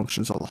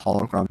malfunctions of the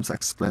holograms,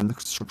 explain the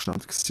construction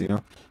of the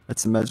casino.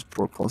 It's a major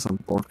protocols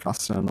and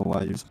broadcasting and no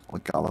way usable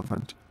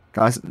gallivant.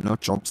 Guys at no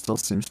job still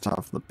seems to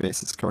have the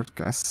basis correct.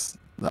 Guess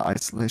the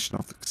isolation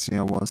of the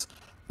casino was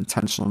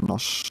intentional,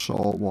 not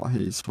sure what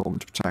he's hoping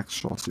to protect,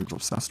 sure seems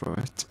obsessed with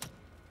it.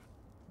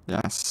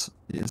 Yes,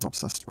 he is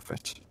obsessed with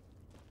it.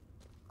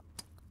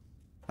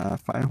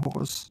 Fire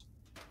hose.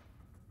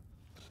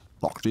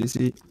 Locked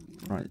easy.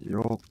 Right,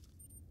 yo.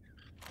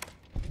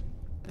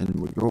 In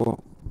we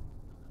go.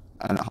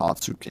 And a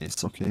hard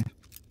suitcase, okay.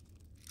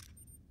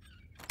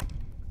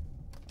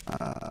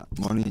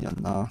 Money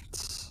and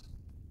that.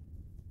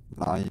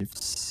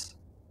 Knives.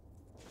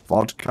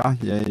 Vodka.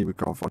 Yay, we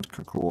got a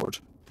vodka code.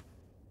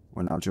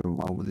 We're now doing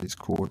well with these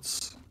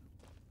codes.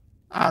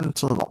 And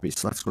to the lobby,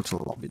 so let's go to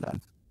the lobby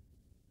then.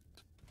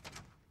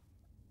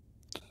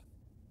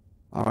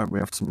 Alright, we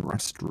have some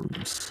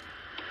restrooms.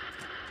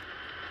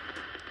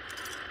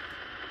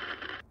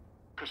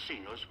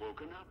 Casino's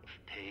woken up,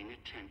 paying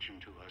attention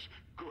to us.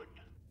 Good.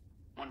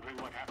 Wondering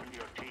what happened to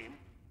your team?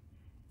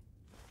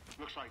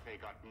 Looks like they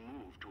got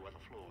moved to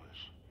other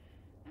floors.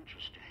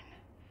 Interesting.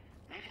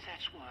 Maybe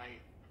that's why...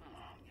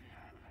 Oh,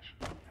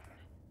 yes.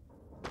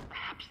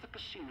 Perhaps the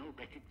casino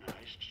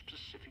recognized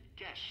specific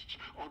guests,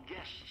 or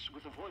guests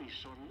with a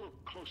voice or look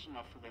close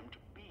enough for them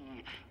to be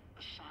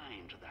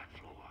assigned to that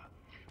floor.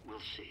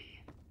 We'll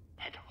see.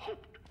 Had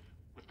hoped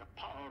with the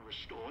power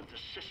restored, the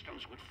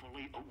systems would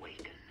fully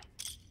awaken.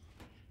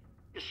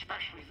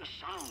 Especially the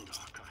sound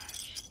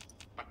archives.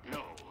 But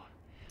no.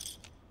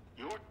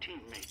 Your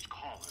teammates'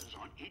 callers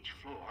on each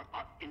floor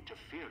are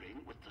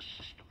interfering with the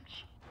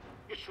systems.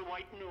 It's the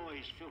white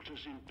noise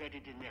filters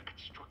embedded in their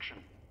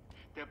construction.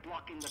 They're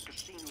blocking the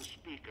casino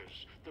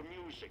speakers, the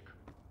music.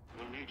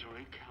 You'll need to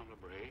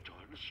recalibrate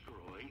or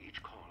destroy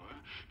each caller.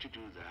 To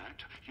do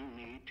that, you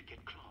need to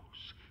get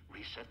close,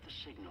 reset the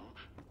signal,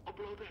 or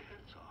blow their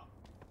heads off.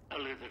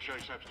 I'll leave the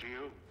choice up to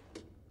you.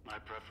 My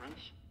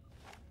preference?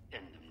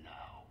 End them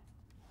now.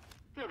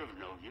 They're of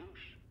no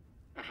use.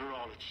 After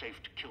all, it's safe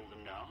to kill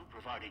them now,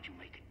 provided you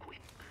make it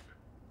quick.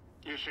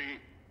 You see,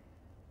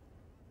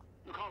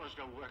 the callers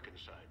don't work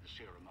inside the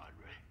Sierra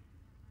Madre.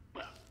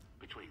 Well,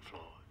 between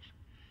floors.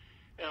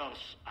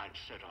 Else, I'd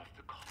set off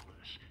the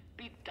callers.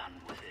 Be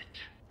done with it.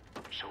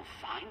 So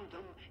find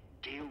them,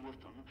 deal with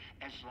them,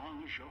 as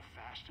long as you're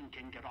fast and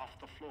can get off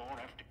the floor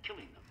after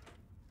killing them.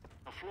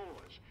 The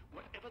floors,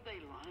 whatever they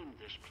line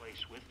this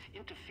place with,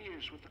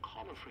 interferes with the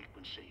caller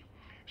frequency.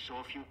 So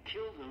if you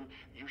kill them,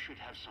 you should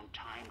have some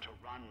time to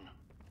run.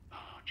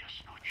 Oh,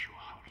 just not sure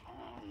how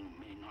long.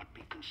 May not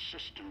be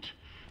consistent.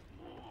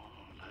 More,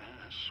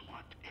 less,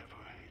 whatever.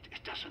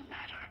 It doesn't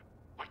matter.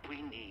 What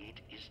we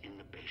need is in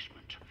the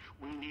basement.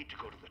 We need to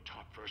go to the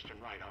top first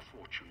and write our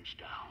fortunes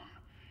down.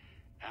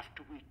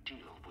 After we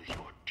deal with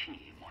your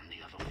team on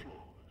the other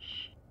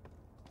floors.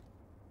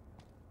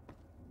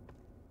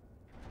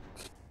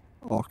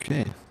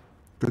 Okay.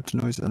 Good to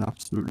know he's an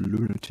absolute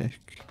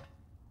lunatic.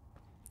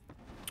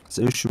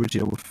 So who should we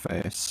deal with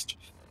first?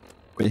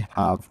 We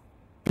have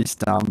Beast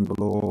Down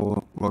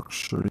Below,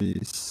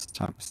 Luxuries,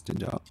 Tempest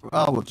Up.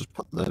 Well, we'll just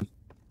put the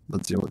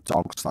deal with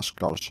Dog /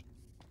 God.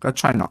 Gonna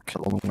try and not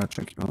kill him, I'm gonna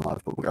try and keep him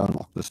alive, but we're gonna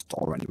unlock this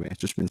door anyway. It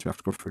just means we have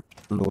to go through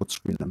a load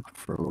screen and back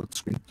for a load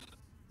screen.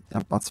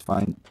 Yep, that's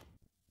fine.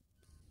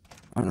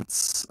 And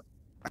let's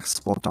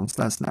explore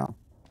downstairs now.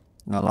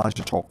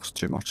 Elijah talks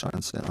too much, I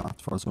can say that,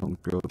 for his own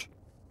good.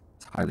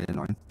 It's highly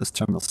annoying. This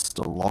terminal's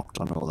still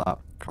locked, I know that,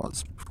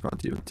 because we've got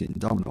to deal with Dean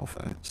Domino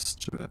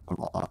first to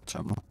unlock that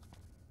terminal.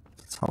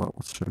 That's how it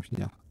was through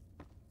here.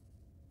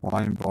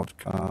 Wine,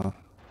 vodka,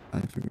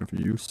 anything of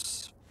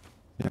use.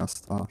 Yes,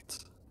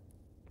 that.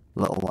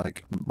 Little,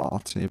 like,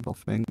 bar table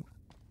thing.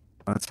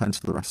 And let's head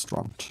to the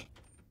restaurant.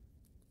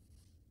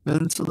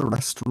 Into the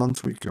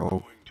restaurant we go.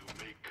 Going to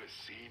make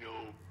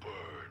casino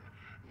burn.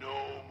 No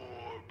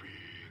more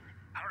being.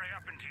 Hurry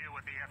up and deal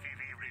with the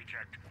FEV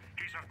reject.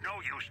 He's of no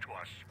use to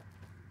us.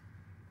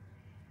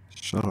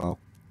 Shut up.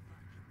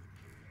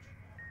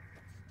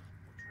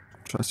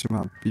 I'm trying to see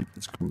where that beep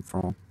is coming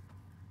from.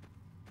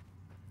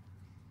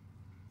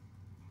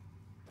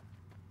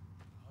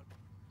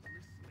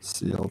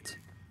 Sealed.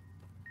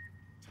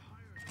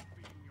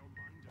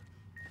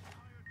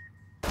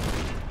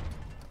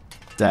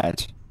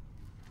 Dead.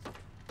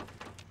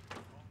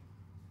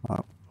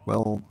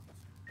 Well.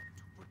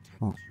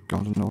 Oh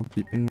god, no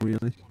beeping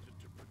really.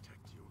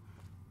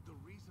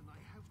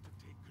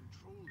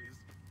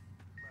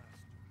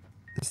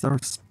 Is there a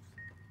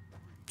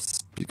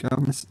You go,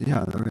 miss?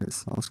 Yeah, there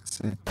is. I was gonna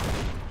say.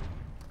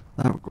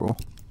 There we go.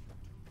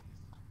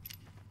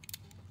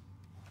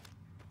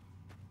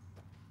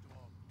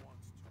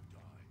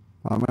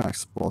 I'm gonna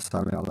explore this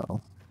area a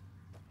little.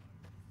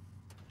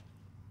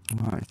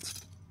 Right.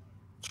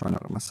 Try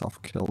not to get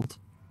myself killed.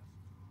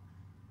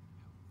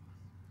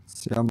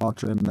 Sierra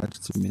Madre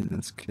emergency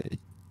maintenance key.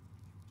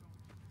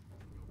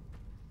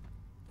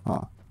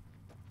 Ah.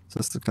 So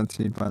this is the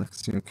canteen by the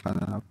casino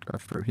cannon. I'll go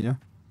through here.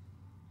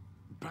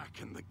 Back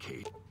in the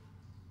cage.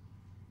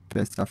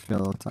 Based I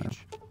feel all the time.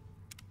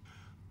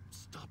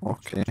 Stop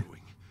Okay. what you're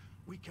doing.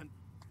 We can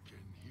hear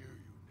you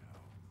now.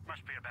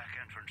 Must be a back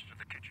entrance to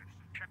the kitchen.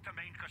 Check the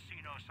main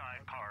casino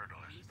side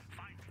corridors.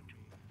 Find it.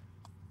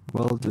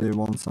 Will do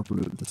once I've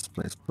looted this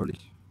place, buddy.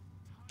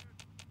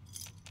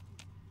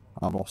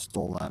 I lost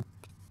all them.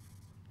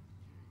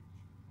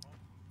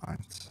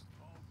 Right.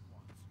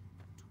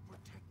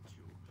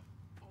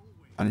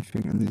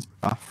 Anything in these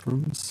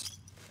bathrooms?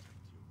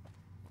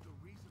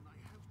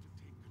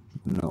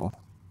 No.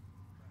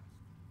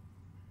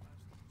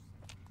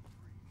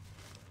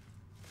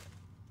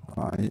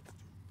 Right.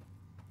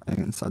 I think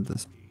inside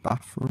this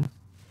bathroom.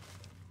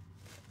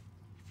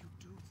 If you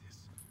do this,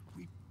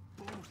 we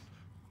both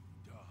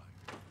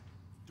die.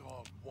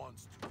 Dog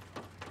wants to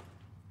die.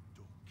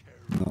 Don't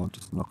care. No,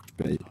 just not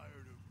bait.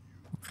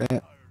 Okay.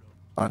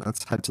 Alright,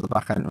 let's head to the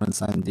back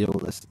entrance and deal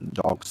with this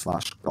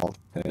dog/dog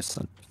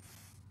person.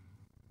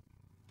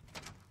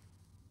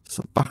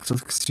 So back to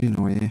the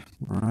casino here.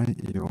 Right,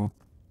 yo.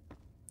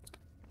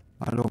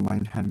 I don't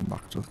mind heading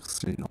back to the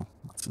casino.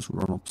 Let's just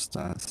run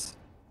upstairs.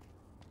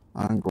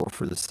 And go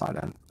through the side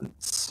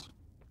entrance.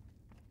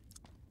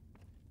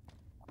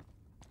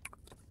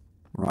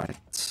 Right.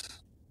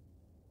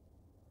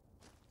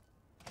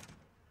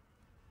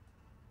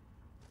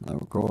 There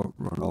we go.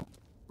 Run up.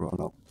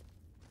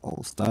 All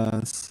the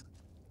stairs.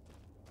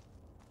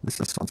 This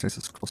is one takes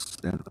us close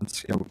to the entrance.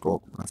 Here we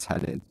go. Let's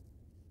head in.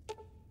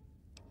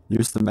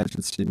 Use the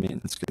emergency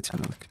maintenance gate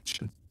in the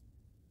kitchen.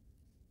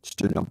 Just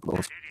do not blow.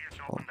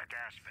 Idiots open the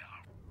gas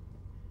valve.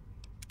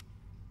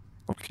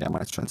 Okay, I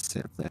might try and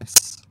save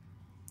this.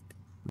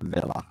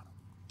 Villa.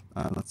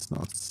 Let's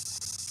not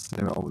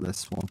save it over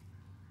this one.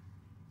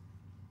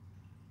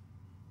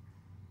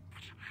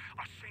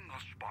 A single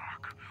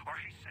spark, or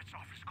he sets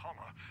off his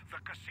collar. The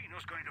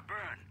casino's going to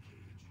burn.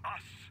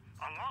 Us,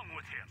 along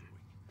with him.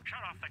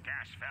 Shut off the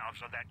gas valve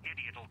so that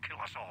idiot will kill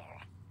us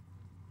all.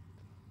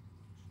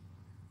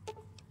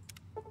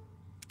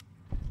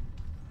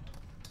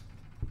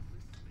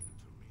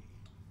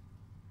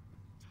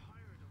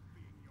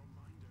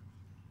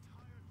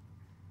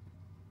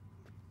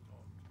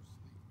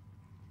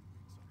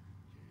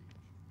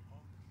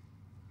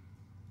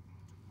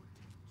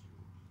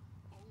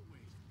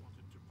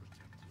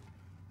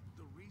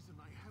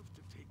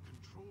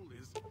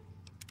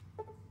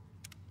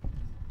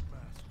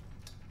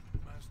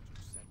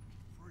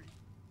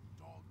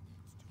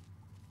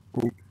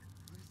 Ooh,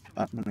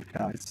 that many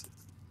guys.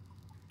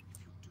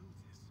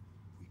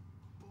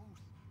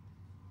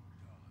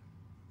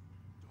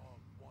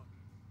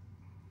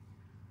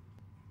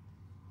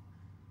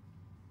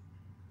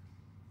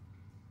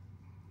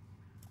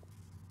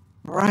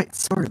 Right,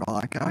 sorry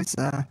about that, guys.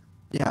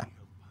 Yeah,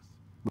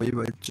 we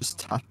were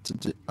just had to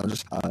do. I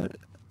just had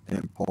an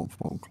important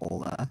phone call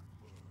there.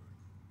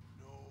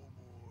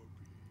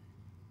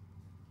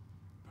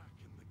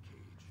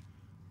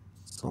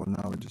 So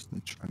now we just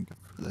need to try and get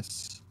through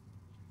this.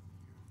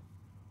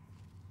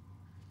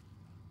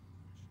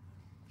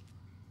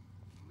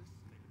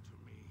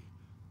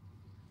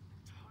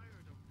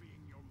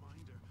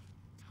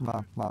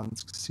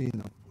 Man's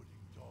Casino.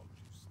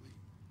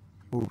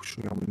 Oh,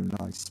 should have a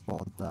nice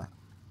spot there.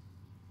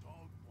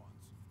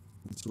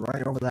 It's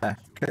right over there.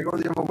 Can you go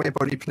the other way,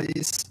 buddy,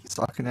 please?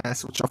 So I can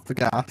switch off the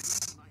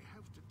gas.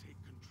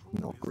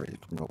 No, great.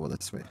 We'll go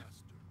this way.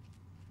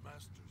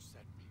 Master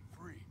set me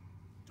free.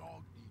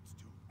 Dog needs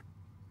to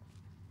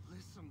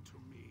listen to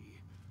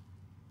me.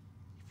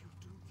 If you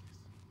do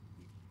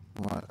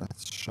this, Right,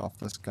 let's shut off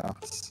this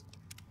gas.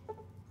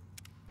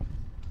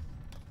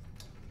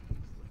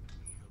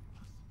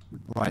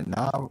 Right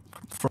now,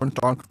 front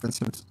door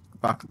convince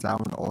back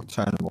down or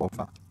turn them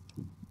over. I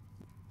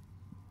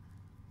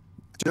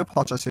do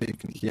apologise if you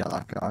can hear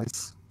that,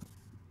 guys.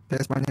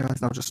 Here's my name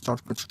has now just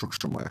started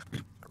construction work.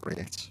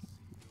 Great.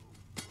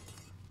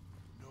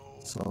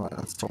 So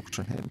let's talk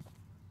to him.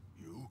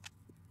 you,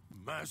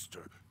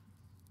 Master.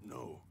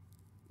 No,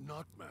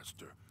 not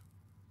Master.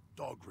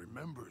 Dog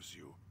remembers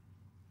you.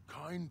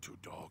 Kind to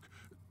Dog.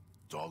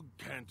 Dog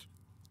can't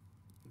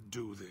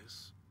do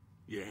this.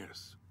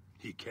 Yes,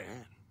 he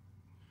can.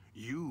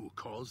 You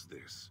caused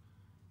this.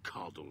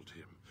 Coddled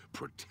him.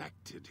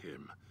 Protected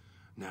him.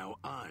 Now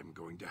I'm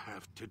going to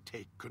have to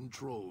take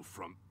control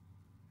from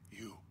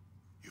you.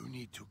 You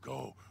need to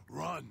go.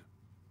 Run.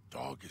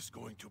 Dog is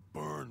going to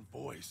burn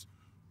Voice.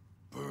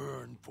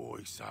 Burn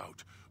Voice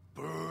out.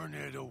 Burn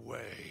it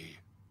away.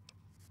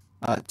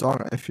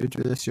 Dog, if you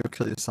do this, you'll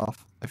kill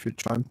yourself. If you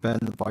try and burn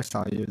the voice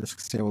out of you, this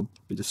casino will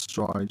be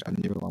destroyed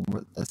and you along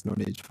with it. There's no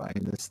need for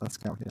any of this. Let's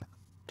get out here.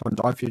 Don't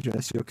die if you do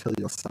this, you'll kill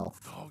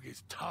yourself. Dog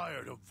is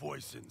tired of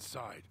voice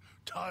inside.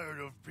 Tired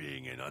of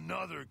being in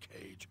another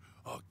cage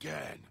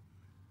again.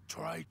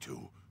 Try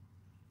to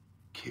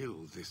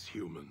kill this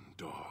human,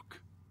 dog.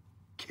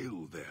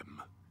 Kill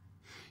them.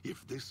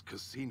 If this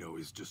casino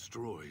is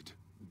destroyed,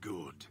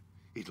 good.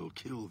 It'll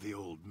kill the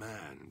old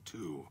man,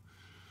 too.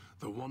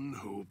 The one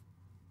who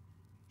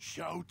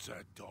shouts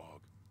at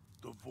dog.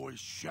 The voice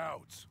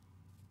shouts.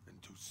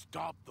 And to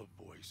stop the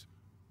voice,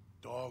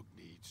 dog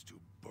needs to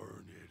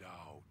burn it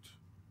out.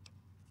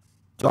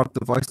 Dog,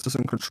 the voice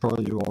doesn't control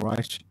you,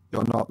 alright?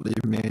 You're not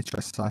leaving me,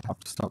 just I have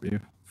to stop you.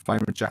 If I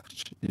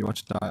reject you want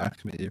to die, I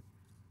commit you.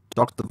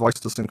 Dog, the voice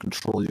doesn't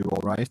control you,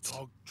 alright?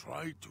 Dog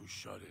tried to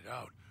shut it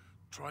out.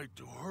 Tried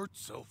to hurt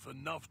self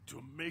enough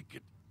to make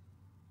it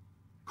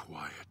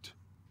quiet.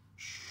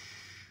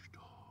 Shh,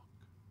 dog.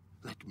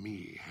 Let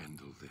me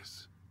handle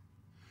this.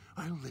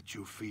 I'll let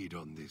you feed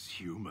on this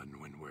human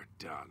when we're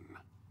done.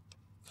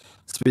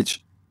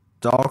 Speech.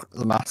 Dog,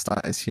 the master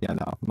is here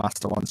now.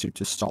 Master wants you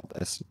to stop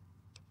this.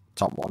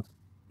 Top one.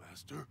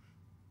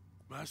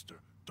 Master,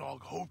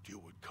 dog hoped you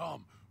would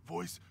come.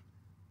 Voice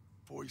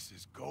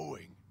is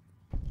going.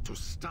 To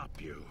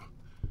stop you.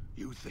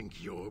 You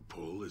think your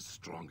pull is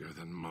stronger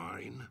than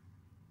mine?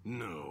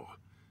 No.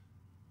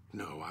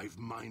 No, I've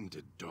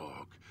minded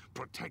dog.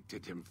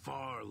 Protected him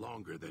far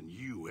longer than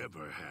you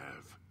ever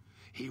have.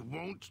 He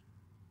won't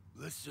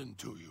listen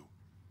to you.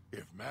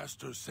 If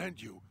Master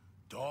sent you,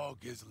 dog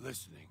is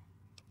listening.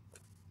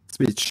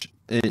 Speech.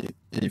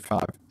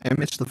 E5.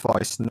 Image the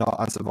voice not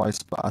as a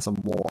voice but as a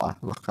water.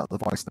 Look at the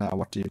voice now.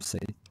 What do you see?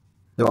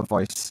 Your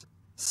voice.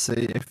 See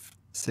it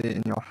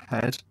in your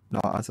head,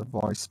 not as a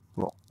voice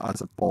but as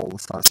a ball the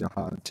size of your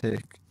hand.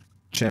 Take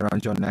chair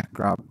around your neck,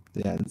 grab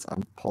the ends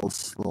and pull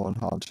slow and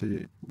hard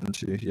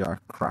until you hear a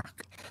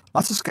crack.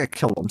 Let's just get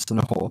killed once to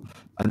know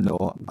and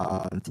know,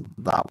 and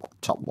that one,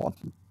 top one.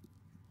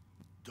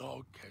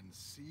 Dog can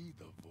see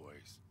the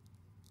voice.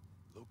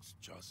 Looks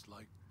just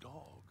like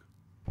dog.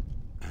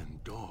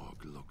 And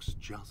dog looks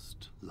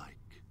just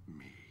like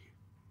me.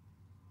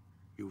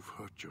 You've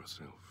hurt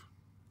yourself.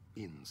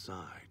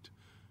 Inside.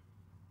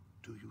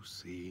 Do you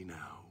see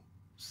now?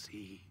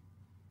 See?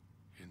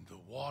 In the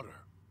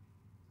water.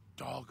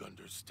 Dog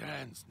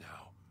understands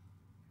now.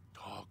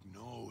 Dog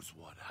knows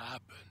what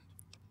happened.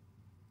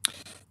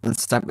 Then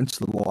step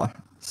into the water.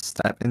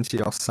 Step into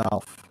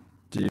yourself.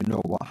 Do you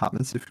know what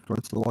happens if you go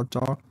into the water,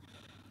 dog?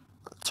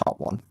 Top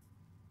one.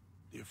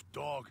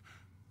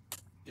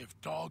 If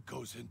dog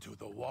goes into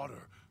the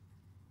water,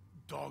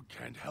 dog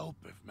can't help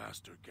if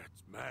Master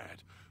gets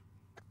mad.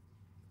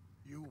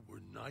 You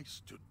were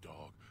nice to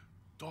dog.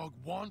 Dog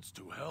wants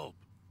to help.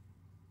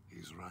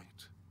 He's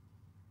right.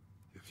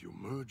 If you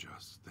merge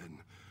us,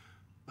 then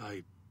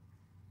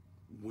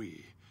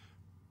we,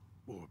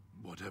 or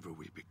whatever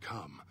we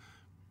become,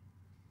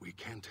 we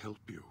can't help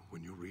you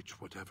when you reach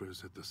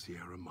whatever's at the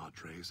Sierra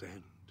Madre's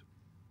end.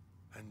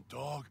 And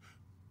dog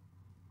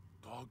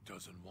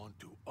doesn't want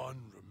to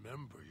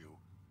unremember you,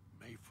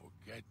 may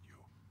forget you.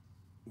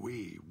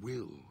 We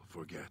will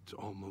forget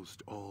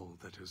almost all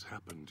that has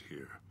happened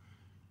here.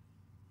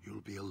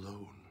 You'll be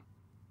alone,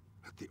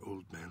 at the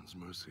old man's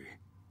mercy,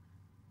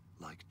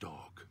 like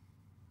dog,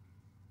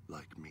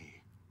 like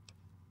me.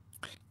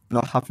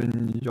 Not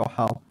having your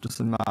help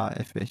doesn't matter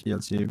if it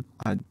heals you.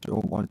 I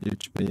don't want you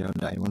to be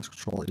under anyone's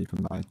control,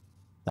 even mine.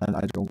 And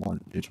I don't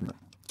want you to...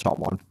 Top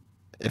one.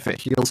 If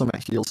it heals them,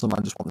 it heals them. I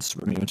just want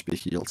the immune to be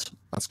healed.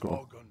 Let's go.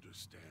 Dog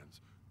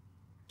understands.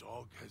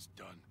 Dog has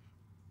done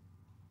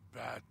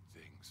bad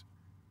things.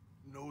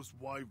 Knows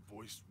why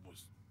Voice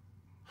was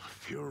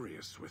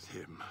furious with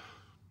him.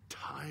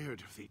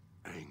 Tired of the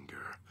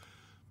anger.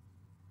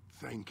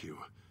 Thank you,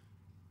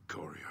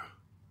 Courier.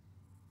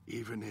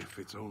 Even if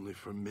it's only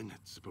for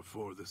minutes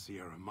before the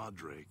Sierra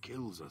Madre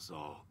kills us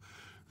all,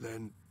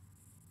 then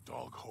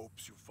Dog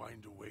hopes you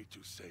find a way to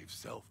save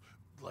self,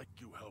 like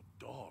you helped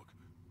Dog.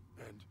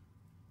 And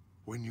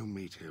when you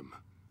meet him,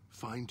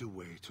 find a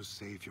way to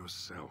save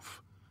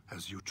yourself,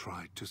 as you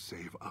tried to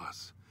save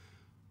us.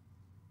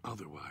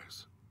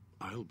 Otherwise,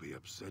 I'll be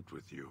upset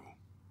with you.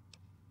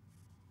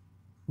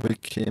 We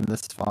came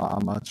this far,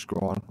 I might just go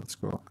on. Let's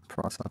go.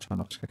 Cross, I try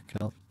not to get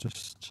killed.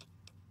 Just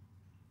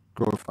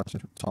go for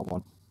the top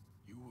one.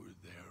 You were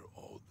there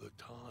all the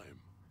time.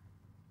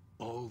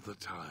 All the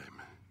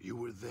time. You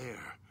were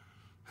there.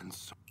 And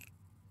so...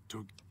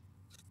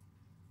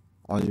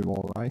 Are you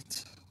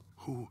alright?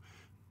 Who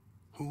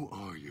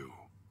are you?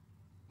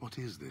 What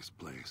is this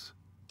place?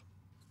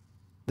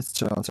 It's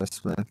Charles, I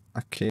explain.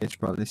 A cage,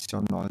 but at least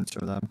you're not into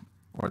them.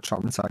 Or a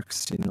traumatized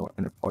casino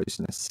in a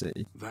poisonous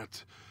city.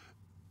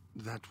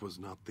 That was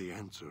not the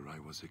answer I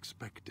was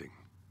expecting.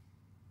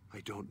 I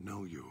don't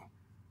know you,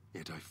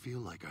 yet I feel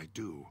like I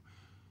do,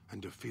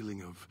 and a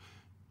feeling of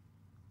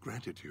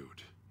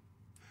gratitude.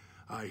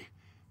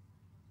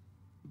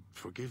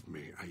 Forgive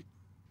me,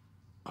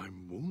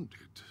 I'm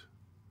wounded.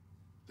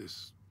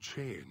 This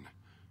chain,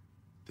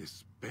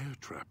 this bear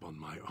trap on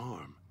my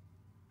arm.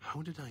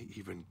 How did I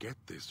even get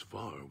this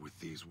far with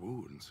these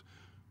wounds?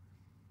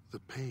 The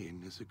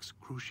pain is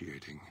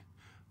excruciating.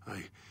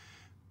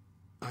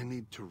 I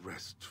need to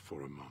rest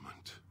for a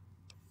moment.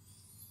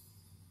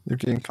 You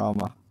gain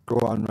karma. Go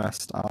and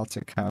rest. I'll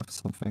take care of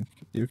something.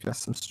 You get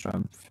some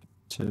strength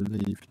to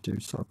leave. Do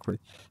so quickly.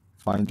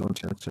 Fine,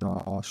 don't get to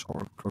our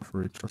short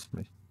recovery. Trust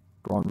me.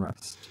 Go and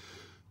rest.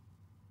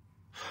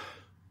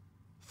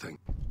 Thank.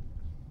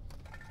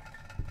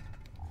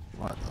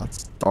 Right,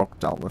 that's dog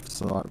dealt with.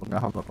 So we're gonna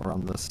have a look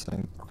around this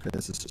thing. Okay,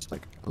 this is just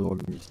like a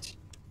load of meat.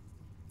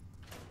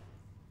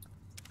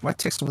 Might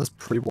take some of this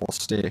pre-war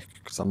steak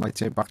because I might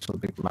take it back to the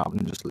big mountain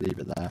and just leave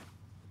it there.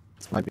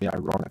 This might be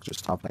ironic,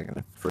 just have like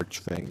a fridge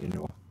thing, you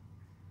know.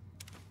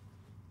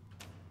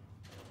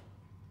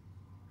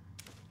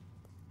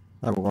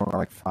 Then we're gonna get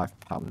like 5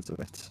 pounds of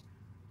it.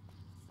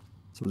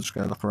 So we're just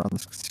gonna look around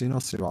this casino,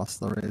 see what else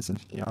there is in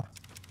here.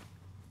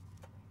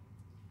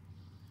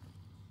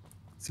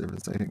 See if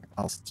there's anything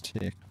else to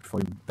take before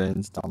he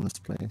burns down this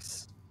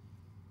place.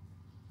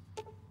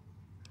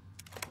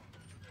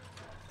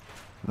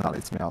 And that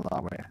leads me out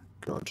that way.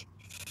 Good.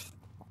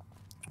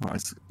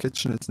 Alright, so the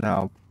kitchen is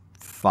now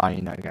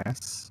fine, I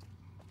guess.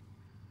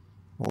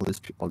 All these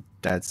people are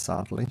dead,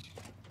 sadly.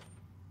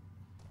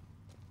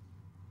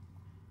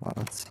 Well,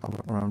 let's have a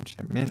look around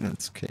here.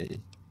 Maintenance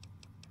key.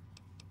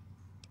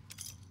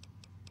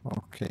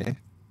 Okay.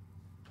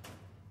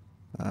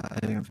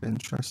 Anything of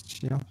interest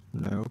here?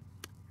 No.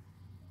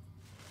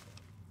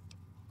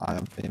 I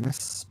Am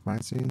Famous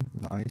magazine.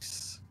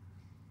 Nice.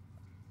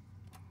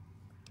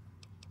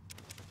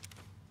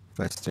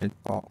 First aid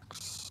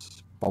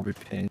box. Bobby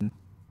pin.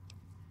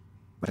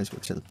 May as well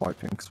take the bobby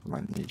pin because we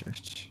might need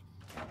it.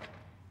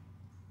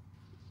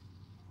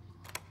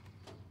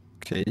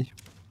 Okay.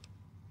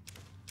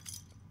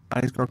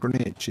 And he's got a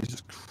grenade.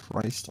 Jesus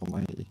Christ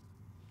almighty.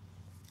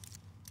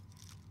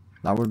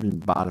 That would have been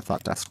bad if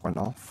that desk went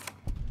off.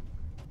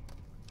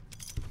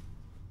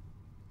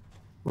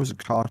 There's a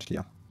card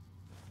here.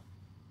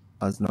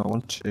 There's no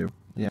one to.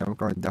 Yeah, we're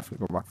going to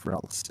definitely go back for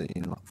LC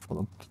and look for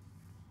them.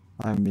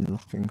 I haven't been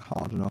looking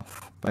hard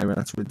enough. But anyway,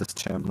 let's read this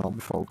terminal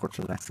before we go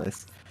to the next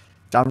list.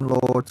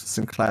 Download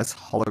Sinclair's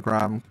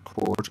hologram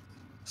code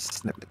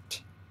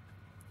snippet.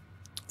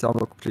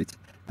 Download complete.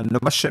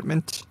 Another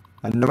shipment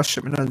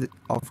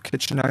of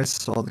kitchen knives.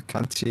 So the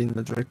canteen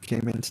Madrid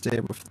came in today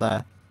with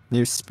their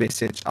new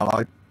space age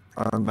alloy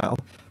metal.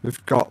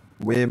 We've got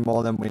way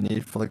more than we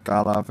need for the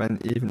gala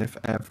event, even if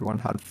everyone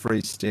had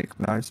 3 steak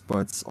knives, but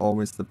it's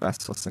always the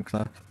best for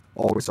Sinclair.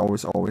 Always,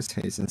 always, always.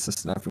 He's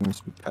insisting everything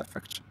must be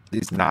perfect.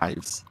 These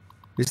knives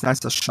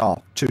are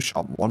sharp, too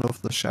sharp. One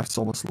of the chefs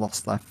almost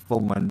lost their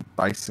thumb when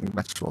dicing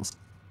vegetables,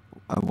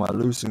 and we're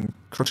losing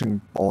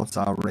cutting boards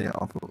at a rate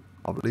of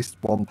at least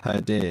 1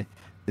 per day.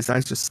 These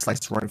knives just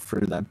slice right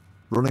through them,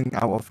 running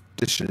out of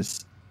dish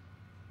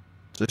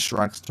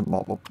rags to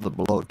mop up the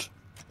blood.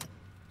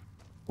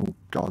 Oh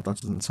god,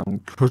 that doesn't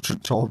sound good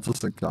at all,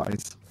 does it,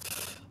 guys?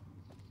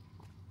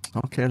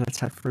 Okay, let's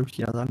head through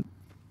here then.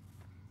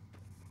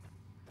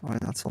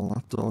 Alright, that's all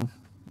that done.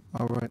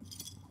 Alright.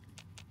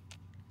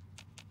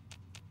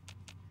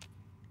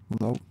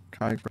 No,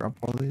 can I grab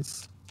one of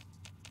these?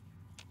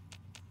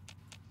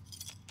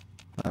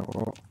 There we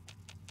go.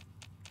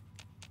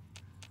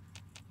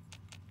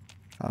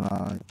 Can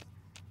I?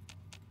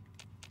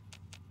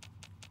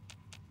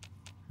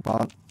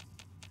 One.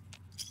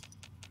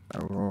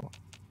 There we go.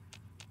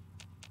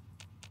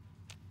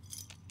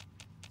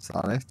 Is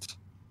that it?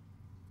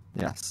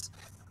 Yes.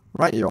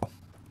 Right, yo.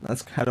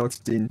 Let's head out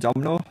to Dean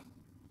Domino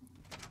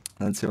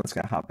and see what's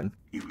gonna happen.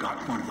 You've got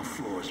one of the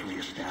floors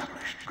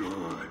re-established.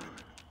 Good.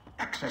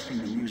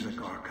 Accessing the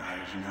music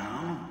archives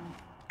now.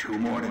 2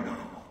 more to go.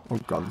 Oh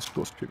god, there's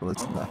ghost people,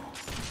 isn't there?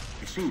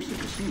 It seems the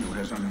casino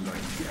has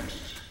uninvited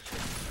guests.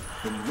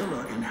 The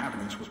villa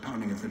inhabitants were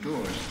pounding at the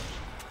doors.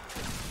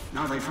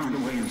 Now they found a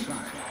way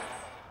inside.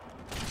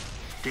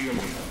 Deal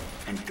with them,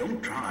 and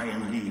don't try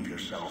and leave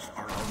yourself,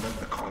 or I'll let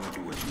the caller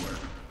do its work.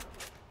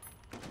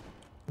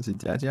 Is he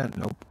dead yet?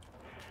 Nope.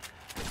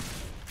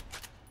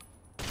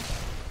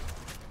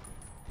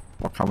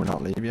 Or can we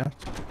not leave yet?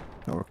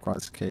 No,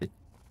 requires a key.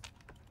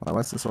 Well,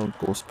 where's this old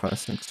ghost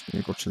person? Because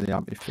when you go to the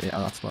amphitheater,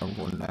 that's where I'm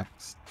going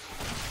next.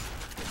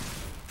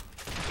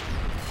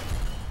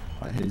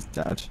 Right, he's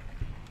dead.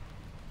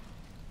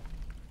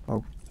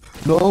 Oh.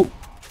 No!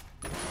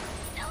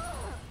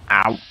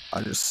 Ow!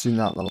 I just seen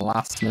that at the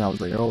last minute. I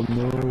was like, oh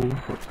no.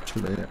 But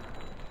too late. Come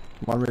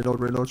on,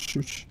 reload,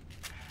 shoot.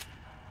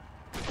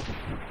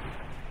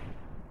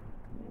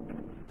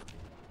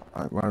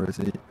 Alright, where is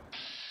he?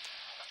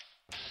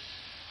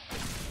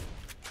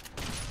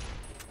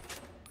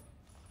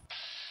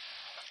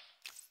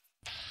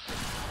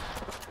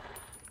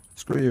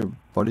 Screw you,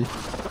 buddy.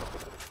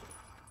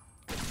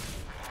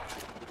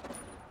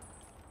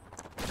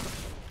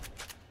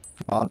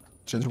 Come on,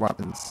 change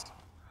weapons.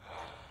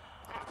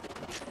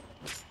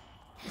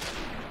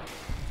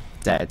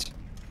 Dead.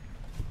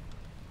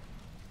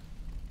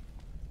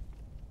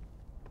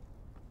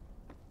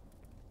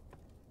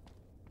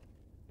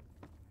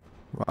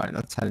 Right,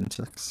 let's head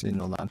into the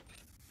casino then.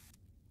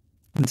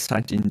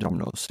 Inside Dean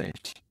Domino's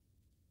state.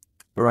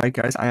 Alright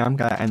guys, I am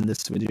going to end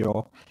this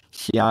video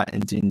here in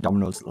Dean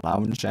Domino's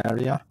lounge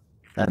area.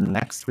 Then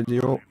next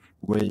video,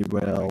 we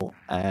will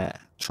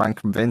try and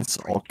convince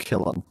or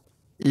kill him.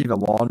 Either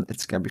one,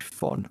 it's going to be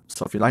fun.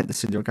 So if you like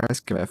this video, guys,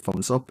 give it a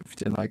thumbs up. If you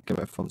didn't like, give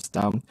it a thumbs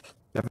down. If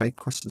you have any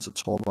questions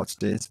at all about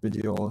today's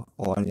video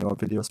or any other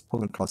videos, put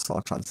in the comments,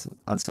 I'll try and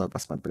answer the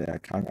best of my ability I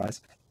can,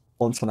 guys.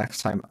 Until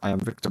next time, I am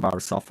Victor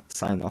Barisov,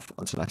 signing off.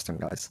 Until next time,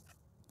 guys.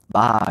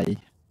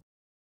 Bye.